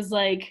I was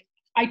like,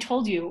 I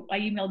told you, I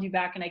emailed you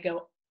back, and I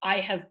go,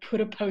 I have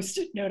put a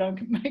Post-it note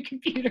on my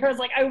computer. I was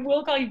like, I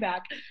will call you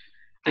back.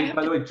 Hey,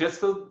 by the way, just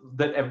so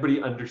that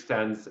everybody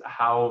understands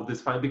how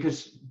this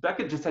because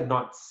Becca just had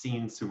not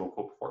seen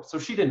SumoQuote before, so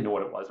she didn't know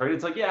what it was, right?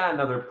 It's like, yeah,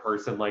 another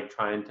person like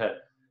trying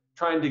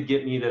to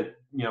get me to,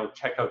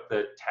 check out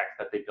the tech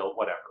that they built,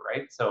 whatever,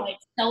 right? So like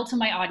sell to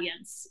my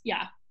audience,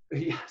 yeah.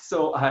 Yeah.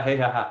 So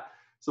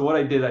so what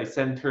I did, I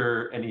sent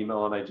her an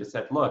email and I just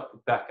said,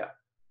 look, Becca,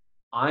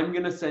 I'm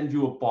gonna send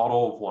you a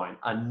bottle of wine,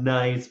 a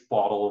nice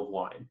bottle of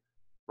wine,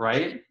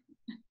 right?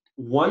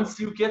 Once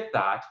you get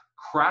that,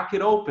 crack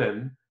it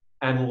open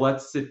and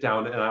let's sit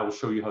down and I will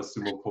show you how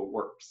SumoQuote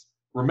works.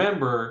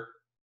 Remember,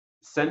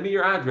 send me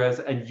your address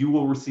and you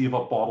will receive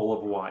a bottle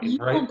of wine, You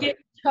right? will get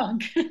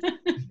drunk.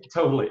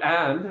 Totally.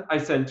 And I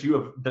sent you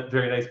a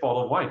very nice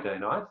bottle of wine, did I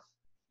not?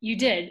 You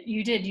did.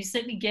 You did. You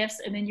sent me gifts,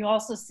 and then you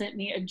also sent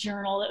me a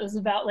journal that was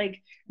about like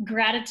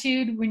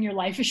gratitude when your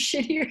life is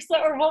shitty or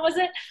so, or what was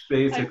it?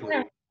 Basically.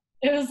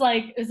 It was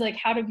like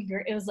how to be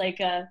great. It was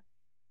like a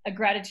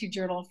gratitude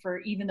journal for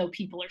even though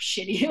people are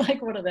shitty,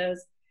 like one of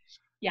those.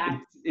 Yeah.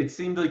 It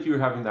seemed like you were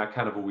having that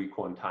kind of a week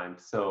one time.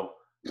 So,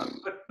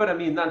 but I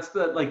mean, that's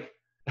the like.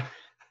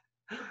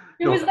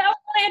 It was that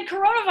when I had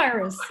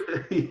coronavirus.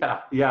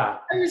 Yeah.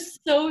 I was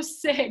so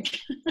sick.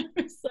 I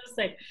was so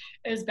sick.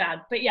 It was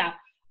bad. But yeah,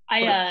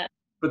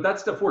 But that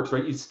stuff works,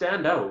 right? You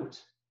stand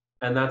out,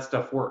 and that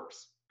stuff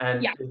works.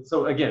 And yeah.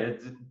 So again,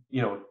 it's,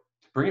 you know,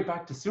 to bring it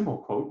back to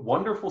SumoQuote,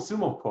 wonderful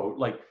SumoQuote.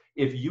 Like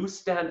if you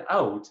stand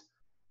out,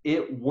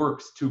 it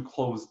works to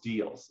close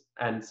deals.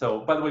 And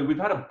so, by the way, we've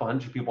had a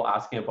bunch of people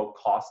asking about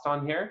cost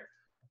on here.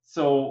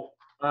 So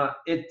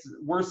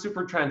we're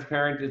super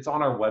transparent. It's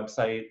on our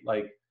website,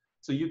 like,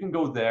 so you can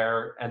go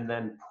there and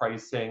then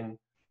pricing,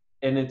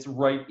 and it's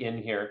right in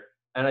here.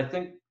 And I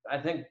think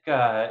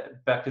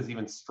Becca's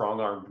even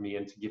strong-armed me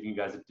into giving you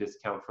guys a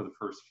discount for the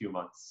first few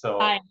months. So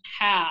I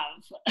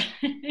have.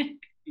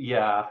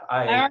 yeah,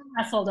 I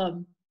wrestled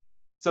them.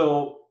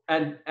 So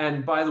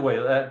and by the way,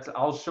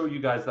 I'll show you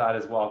guys that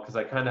as well because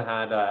I kind of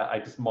had I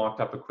just mocked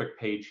up a quick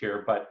page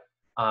here, but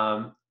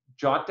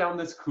jot down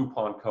this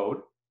coupon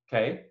code,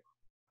 okay?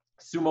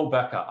 Sumo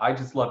Becca. I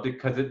just loved it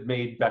because it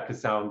made Becca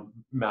sound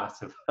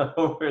massive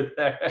over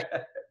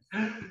there.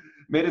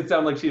 Made it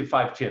sound like she had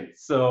 5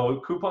 chins.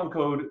 So coupon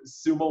code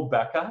Sumo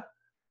Becca.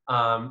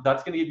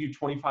 That's going to give you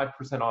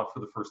 25% off for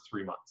the first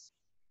 3 months.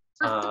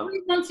 For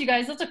 3 months, you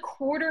guys. That's a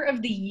quarter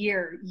of the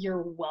year.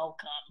 You're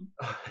welcome.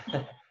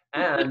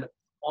 And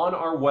on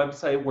our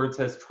website where it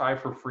says try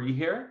for free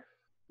here,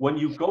 when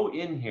you go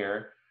in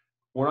here,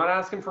 we're not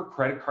asking for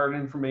credit card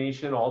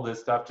information, all this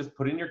stuff. Just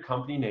put in your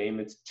company name.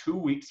 It's 2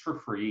 weeks for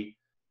free.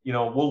 You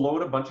know, we'll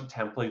load a bunch of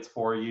templates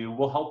for you.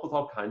 We'll help with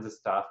all kinds of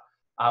stuff.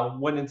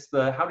 When it's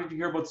how did you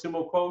hear about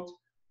SumoQuote?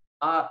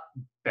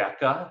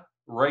 Becca,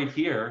 right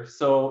here.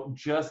 So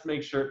just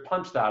make sure,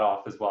 punch that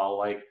off as well.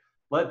 Like,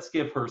 let's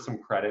give her some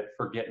credit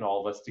for getting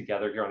all of us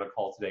together here on a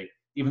call today,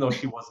 even though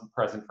she wasn't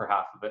present for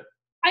half of it.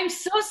 I'm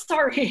so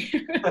sorry.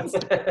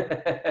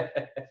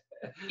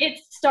 It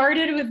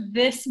started with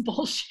this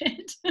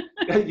bullshit.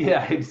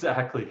 Yeah,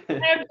 exactly. I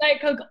have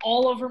Diet Coke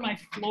all over my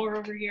floor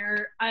over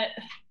here.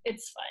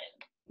 It's fine.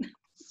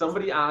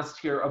 Somebody asked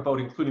here about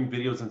including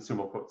videos in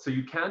SumoQuote. So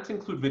you can't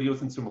include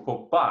videos in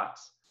SumoQuote, but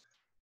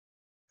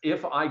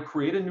if I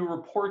create a new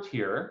report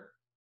here,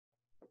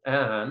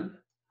 and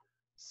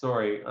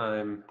sorry,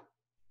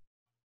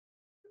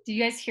 Do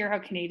you guys hear how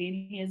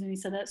Canadian he is when he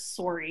said that?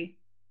 Sorry.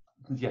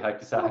 Yeah,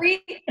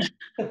 exactly.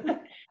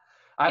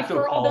 I have to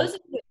apologize.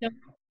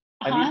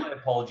 I need my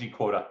apology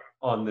quota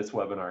on this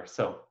webinar.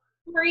 So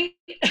sorry.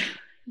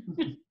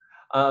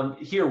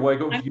 Here, where I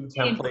go view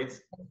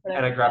templates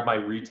and I grab my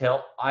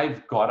retail,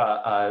 I've got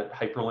a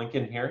hyperlink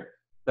in here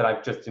that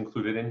I've just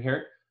included in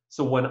here.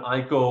 So when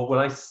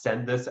I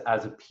send this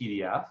as a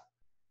PDF,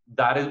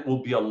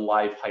 will be a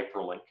live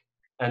hyperlink.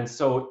 And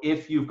so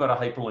if you've got a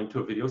hyperlink to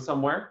a video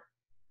somewhere,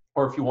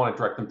 or if you want to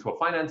direct them to a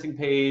financing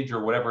page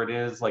or whatever it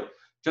is, like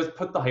just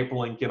put the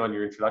hyperlink in on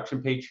your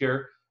introduction page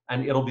here,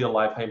 and it'll be a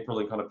live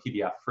hyperlink on a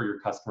PDF for your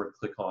customer to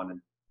click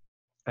on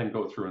and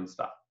go through and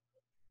stuff.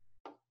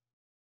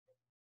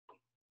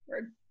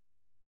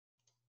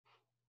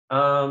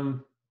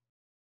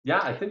 Yeah,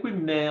 I think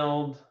we've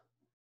nailed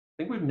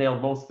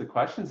most of the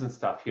questions and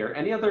stuff here.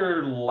 Any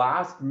other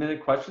last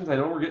minute questions? I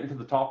know we're getting to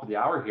the top of the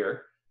hour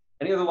here.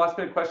 Any other last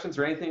minute questions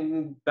or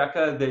anything,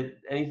 Becca,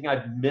 anything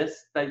I've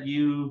missed that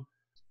you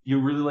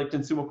really liked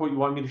in SumoQuote you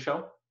wanted me to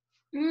show?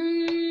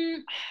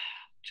 I'm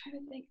trying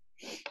to think.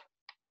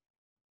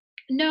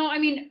 No, I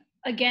mean,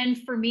 again,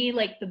 for me,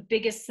 like the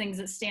biggest things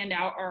that stand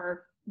out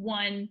are,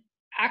 one,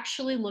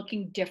 actually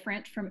looking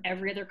different from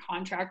every other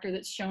contractor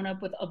that's shown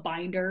up with a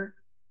binder,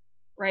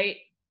 right?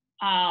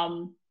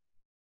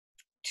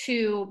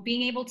 Two,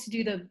 being able to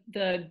do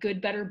the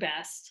good, better,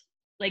 best.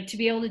 Like to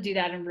be able to do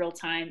that in real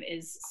time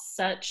is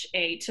such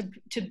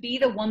to be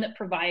the one that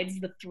provides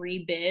the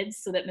 3 bids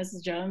so that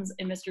Mrs. Jones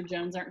and Mr.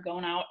 Jones aren't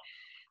going out.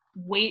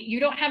 You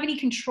don't have any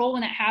control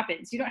when it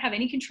happens. You don't have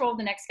any control of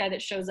the next guy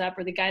that shows up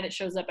or the guy that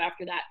shows up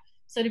after that.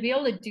 So to be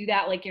able to do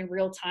that like in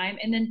real time,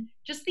 and then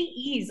just the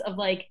ease of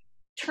like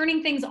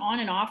turning things on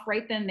and off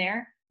right then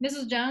there.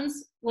 Mrs.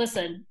 Jones,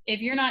 listen,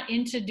 if you're not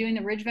into doing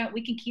the ridge vent,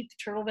 we can keep the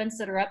turtle vents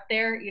that are up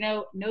there, you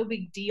know, no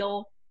big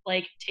deal.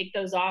 Like take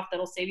those off,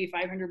 that'll save you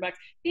 $500.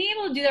 Being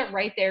able to do that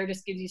right there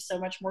just gives you so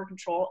much more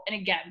control. And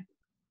again,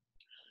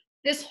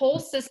 this whole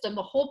system,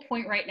 the whole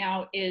point right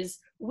now is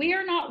we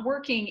are not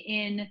working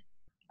in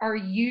our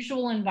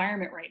usual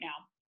environment right now.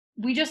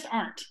 We just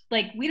aren't.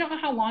 Like, we don't know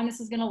how long this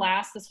is going to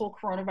last, this whole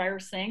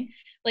coronavirus thing.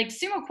 Like,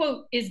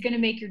 SumoQuote is going to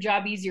make your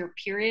job easier,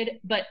 period.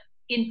 But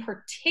in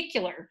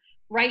particular,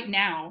 right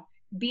now,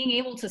 being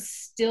able to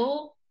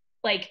still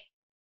like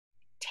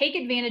take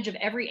advantage of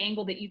every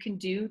angle that you can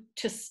do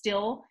to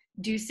still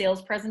do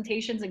sales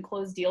presentations and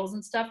close deals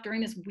and stuff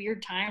during this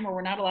weird time where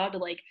we're not allowed to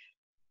like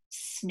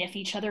sniff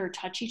each other or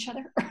touch each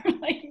other or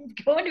like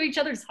go into each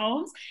other's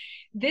homes.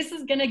 This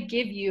is going to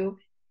give you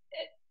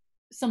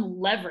some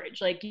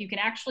leverage. Like you can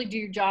actually do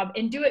your job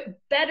and do it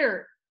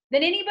better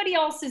than anybody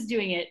else is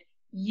doing it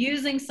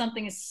using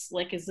something as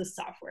slick as this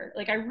software.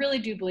 Like I really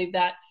do believe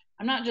that.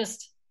 I'm not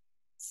just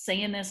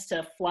saying this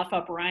to fluff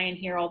up Ryan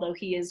here, although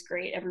he is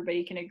great.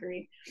 Everybody can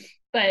agree.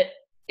 But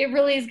it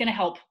really is going to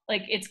help.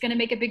 Like it's going to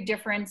make a big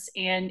difference.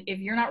 And if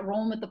you're not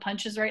rolling with the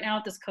punches right now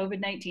at this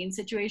COVID-19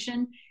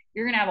 situation,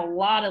 you're going to have a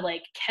lot of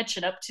like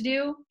catching up to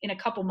do in a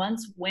couple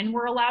months when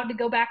we're allowed to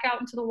go back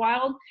out into the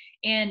wild.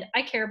 And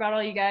I care about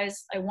all you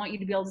guys. I want you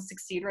to be able to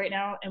succeed right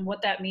now. And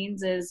what that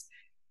means is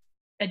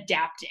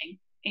adapting,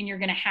 and you're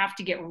going to have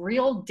to get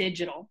real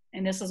digital.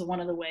 And this is one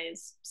of the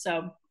ways.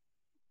 So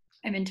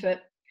I'm into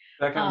it.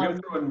 Becca, I'm going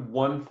to throw in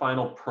one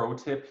final pro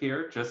tip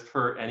here, just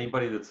for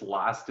anybody that's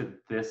lasted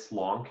this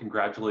long.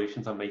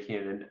 Congratulations on making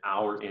it an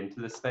hour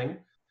into this thing.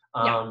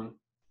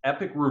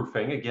 Epic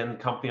Roofing, again, the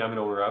company I'm an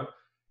owner of.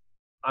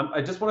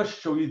 I just want to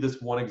show you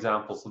this one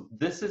example. So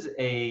this is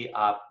a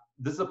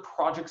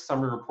project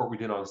summary report we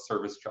did on a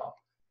service job.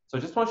 So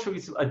I just want to show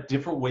you a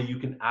different way you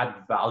can add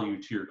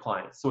value to your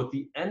clients. So at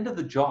the end of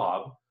the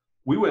job,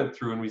 we went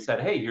through and we said,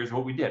 hey, here's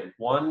what we did.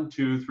 1,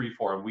 2, 3,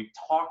 4. And we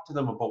talked to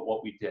them about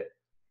what we did.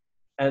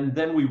 And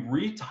then we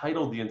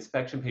retitled the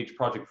inspection page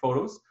project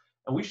photos,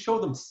 and we show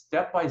them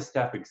step by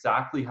step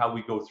exactly how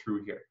we go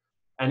through here.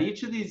 And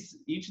each of these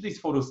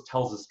photos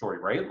tells a story,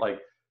 right? Like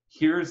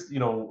here's,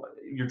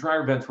 your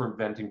dryer vents weren't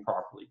venting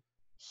properly.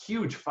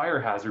 Huge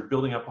fire hazard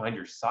building up behind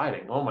your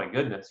siding. Oh my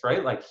goodness,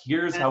 right? Like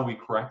here's how we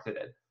corrected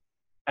it.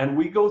 And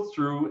we go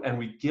through and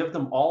we give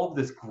them all of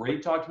this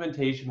great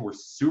documentation. We're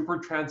super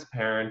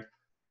transparent,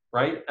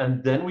 right?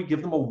 And then we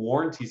give them a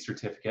warranty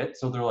certificate.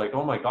 So they're like,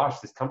 oh my gosh,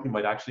 this company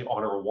might actually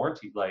honor a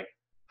warranty. Like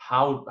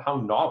how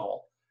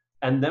novel.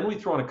 And then we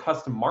throw on a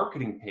custom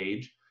marketing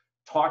page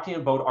talking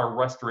about our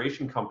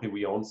restoration company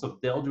we own. So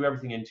they'll do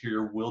everything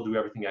interior, we'll do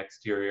everything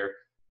exterior,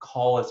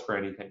 call us for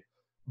anything.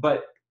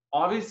 But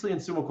obviously in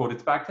SumoQuote,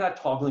 it's back to that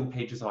toggling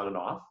pages on and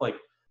off. Like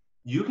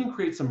you can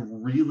create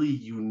some really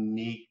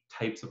unique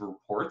types of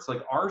reports.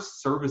 Like our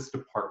service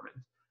department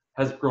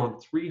has grown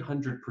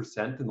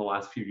 300% in the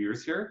last few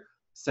years here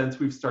since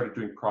we've started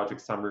doing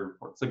project summary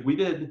reports. Like we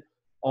did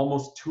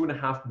almost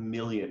 2.5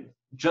 million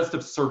just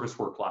of service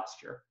work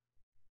last year.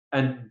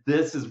 And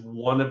this is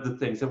one of the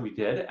things that we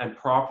did. And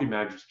property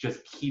managers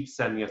just keep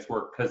sending us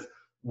work because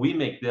we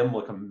make them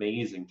look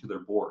amazing to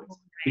their boards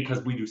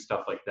because we do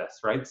stuff like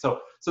this, right?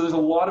 So there's a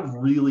lot of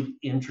really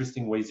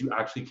interesting ways you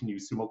actually can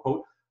use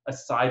SumoQuote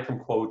aside from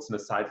quotes and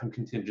aside from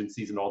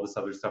contingencies and all this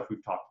other stuff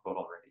we've talked about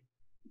already.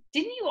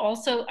 Didn't you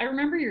also, I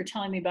remember you were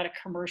telling me about a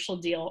commercial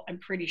deal, I'm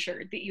pretty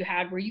sure, that you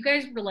had where you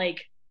guys were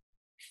like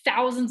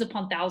thousands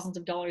upon thousands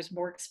of dollars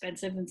more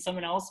expensive than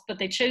someone else, but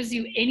they chose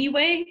you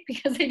anyway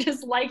because they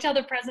just liked how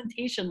the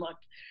presentation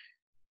looked.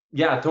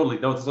 Yeah, totally.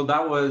 No, so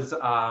that was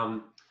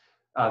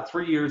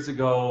 3 years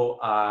ago.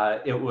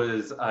 It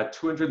was a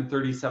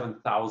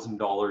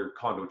 $237,000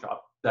 condo job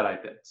that I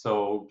did.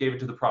 So gave it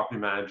to the property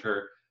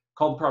manager,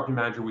 called the property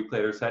manager a week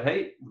later, said,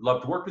 hey, we'd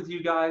love to work with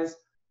you guys.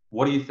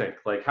 What do you think?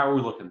 Like, how are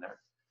we looking there?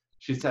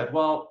 She said,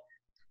 well,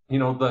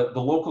 the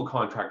local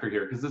contractor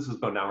here, because this was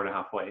about an hour and a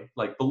half away,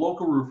 like the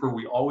local roofer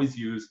we always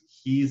use,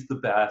 he's the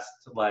best.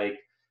 Like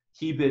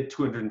he bid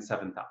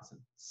 207,000.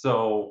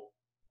 So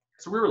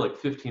we were like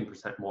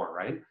 15% more,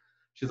 right?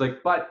 She's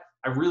like, but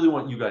I really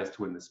want you guys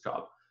to win this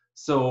job.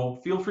 So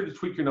feel free to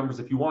tweak your numbers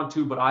if you want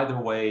to, but either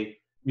way,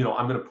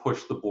 I'm going to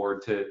push the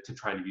board to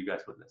try and have you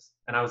guys win this.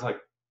 And I was like,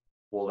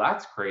 well,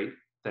 that's great.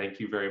 Thank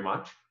you very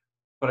much.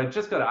 But I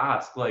just got to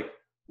ask, like,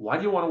 why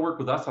do you want to work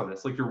with us on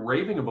this? Like you're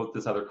raving about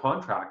this other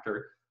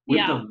contractor.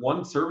 We've done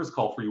one service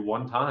call for you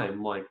one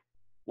time. Like,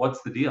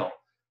 what's the deal?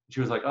 She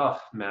was like, oh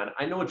man,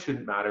 I know it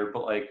shouldn't matter,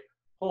 but like,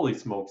 holy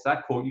smokes,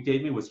 that quote you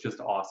gave me was just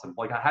awesome.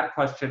 Like I had a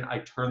question, I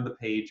turned the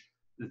page,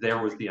 there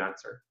was the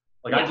answer.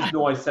 Like I just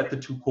know I set the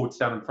 2 quotes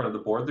down in front of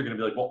the board. They're going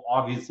to be like, well,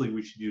 obviously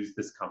we should use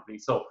this company.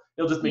 So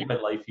it'll just make my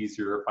life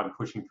easier if I'm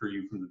pushing for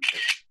you from the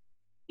beginning.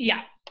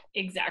 Yeah,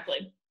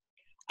 exactly.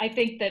 I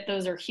think that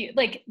those are huge.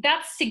 Like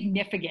that's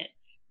significant.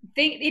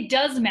 It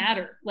does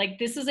matter. Like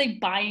this is a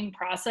buying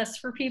process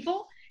for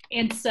people.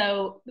 And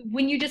so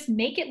when you just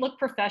make it look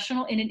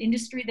professional in an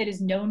industry that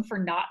is known for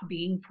not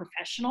being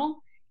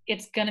professional,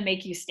 it's going to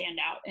make you stand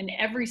out. And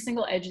every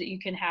single edge that you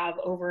can have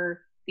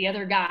over the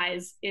other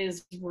guys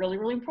is really,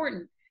 really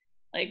important.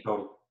 Like,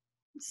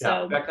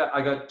 yeah, Becca,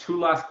 I got 2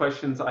 last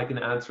questions I can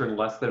answer in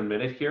less than a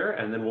minute here,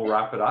 and then we'll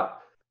wrap it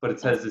up. But it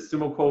says, is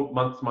SumoQuote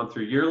month to month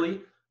or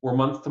yearly, or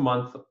month to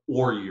month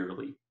or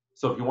yearly?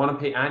 So if you want to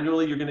pay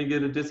annually, you're going to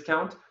get a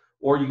discount,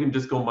 or you can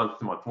just go month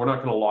to month. We're not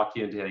going to lock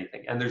you into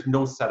anything. And there's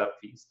no setup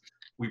fees.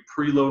 We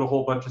preload a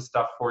whole bunch of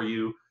stuff for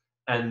you.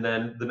 And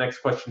then the next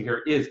question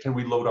here is, can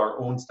we load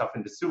our own stuff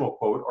into SumoQuote?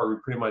 Or are we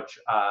pretty much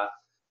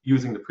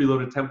using the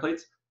preloaded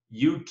templates?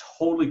 you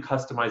totally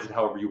customize it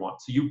however you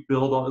want. So you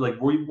build on, like,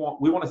 we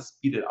want to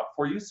speed it up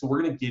for you. So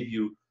we're going to give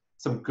you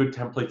some good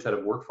templates that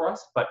have worked for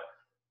us, but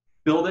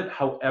build it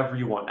however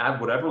you want. Add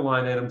whatever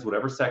line items,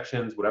 whatever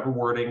sections, whatever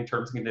wording,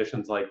 terms and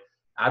conditions, like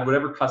add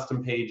whatever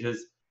custom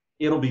pages.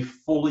 It'll be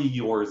fully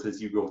yours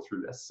as you go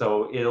through this.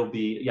 So it'll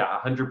be, yeah,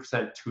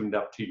 100% tuned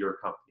up to your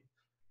company.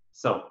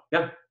 So,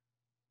 yeah.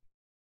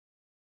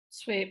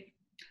 Sweet.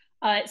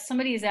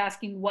 Somebody is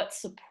asking what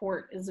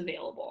support is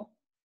available.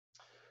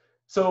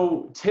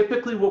 So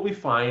typically what we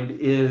find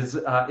is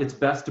it's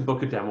best to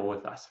book a demo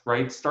with us,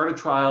 right? Start a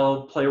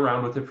trial, play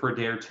around with it for a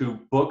day or two,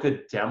 book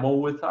a demo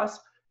with us,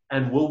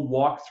 and we'll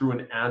walk through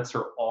and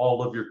answer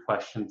all of your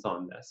questions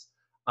on this.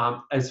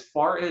 As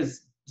far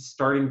as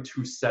starting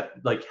to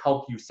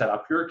help you set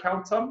up your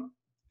accounts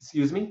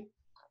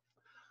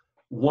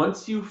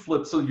once you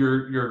flip, so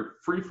your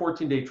free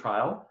 14-day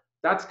trial,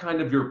 that's kind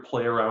of your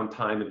play around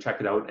time and check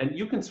it out. And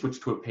you can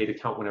switch to a paid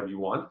account whenever you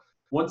want.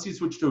 Once you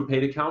switch to a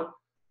paid account,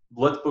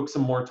 let's book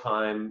some more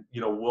time.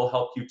 We'll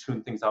help you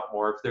tune things up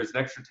more. If there's an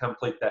extra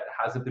template that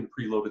hasn't been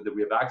preloaded that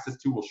we have access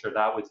to, we'll share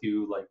that with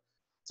you.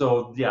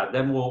 So yeah,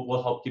 then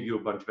we'll help give you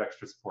a bunch of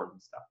extra support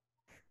and stuff.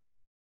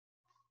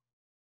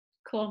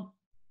 Cool.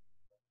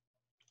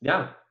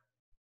 Yeah.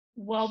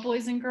 Well,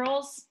 boys and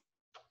girls,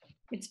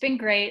 it's been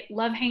great.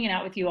 Love hanging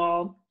out with you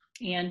all.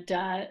 And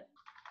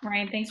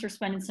Ryan, thanks for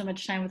spending so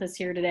much time with us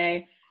here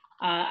today.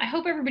 I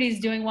hope everybody's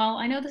doing well.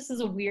 I know this is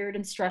a weird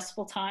and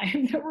stressful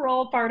time that we're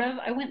all a part of.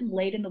 I went and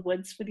laid in the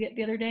woods for the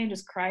other day and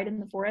just cried in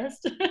the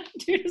forest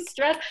due to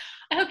stress.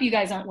 I hope you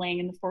guys aren't laying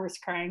in the forest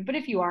crying, but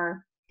if you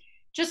are,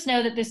 just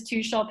know that this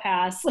too shall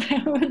pass.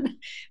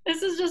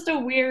 This is just a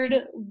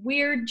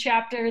weird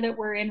chapter that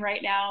we're in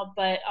right now,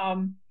 but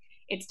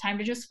it's time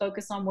to just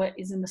focus on what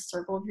is in the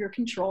circle of your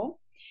control.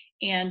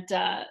 And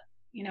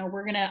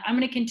I'm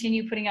gonna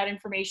continue putting out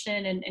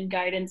information and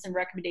guidance and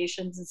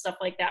recommendations and stuff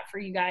like that for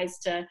you guys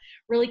to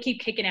really keep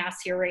kicking ass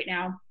here right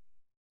now.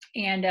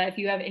 And if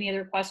you have any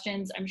other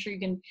questions, I'm sure you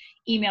can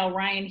email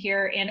Ryan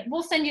here, and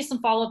we'll send you some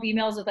follow-up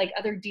emails with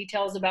other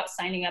details about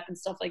signing up and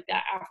stuff like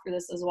that after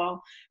this as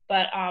well.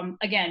 But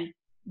again,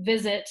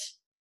 visit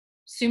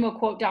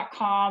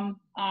SumoQuote.com.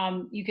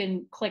 You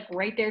can click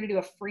right there to do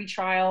a free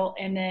trial,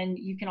 and then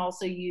you can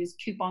also use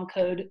coupon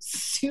code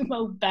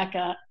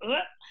SumoBecca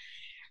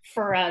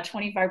for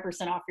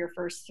 25% off your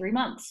first 3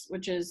 months,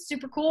 which is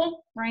super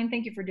cool. Ryan,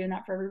 thank you for doing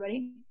that for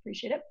everybody.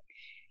 Appreciate it.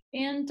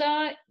 And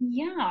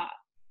yeah,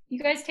 you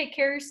guys take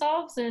care of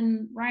yourselves.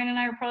 And Ryan and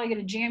I are probably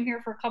going to jam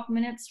here for a couple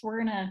minutes. We're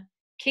going to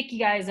kick you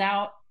guys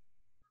out,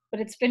 but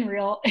it's been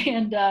real.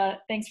 And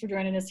thanks for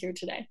joining us here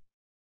today.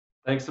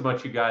 Thanks so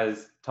much, you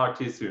guys. Talk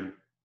to you soon.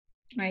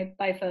 All right.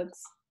 Bye,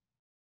 folks.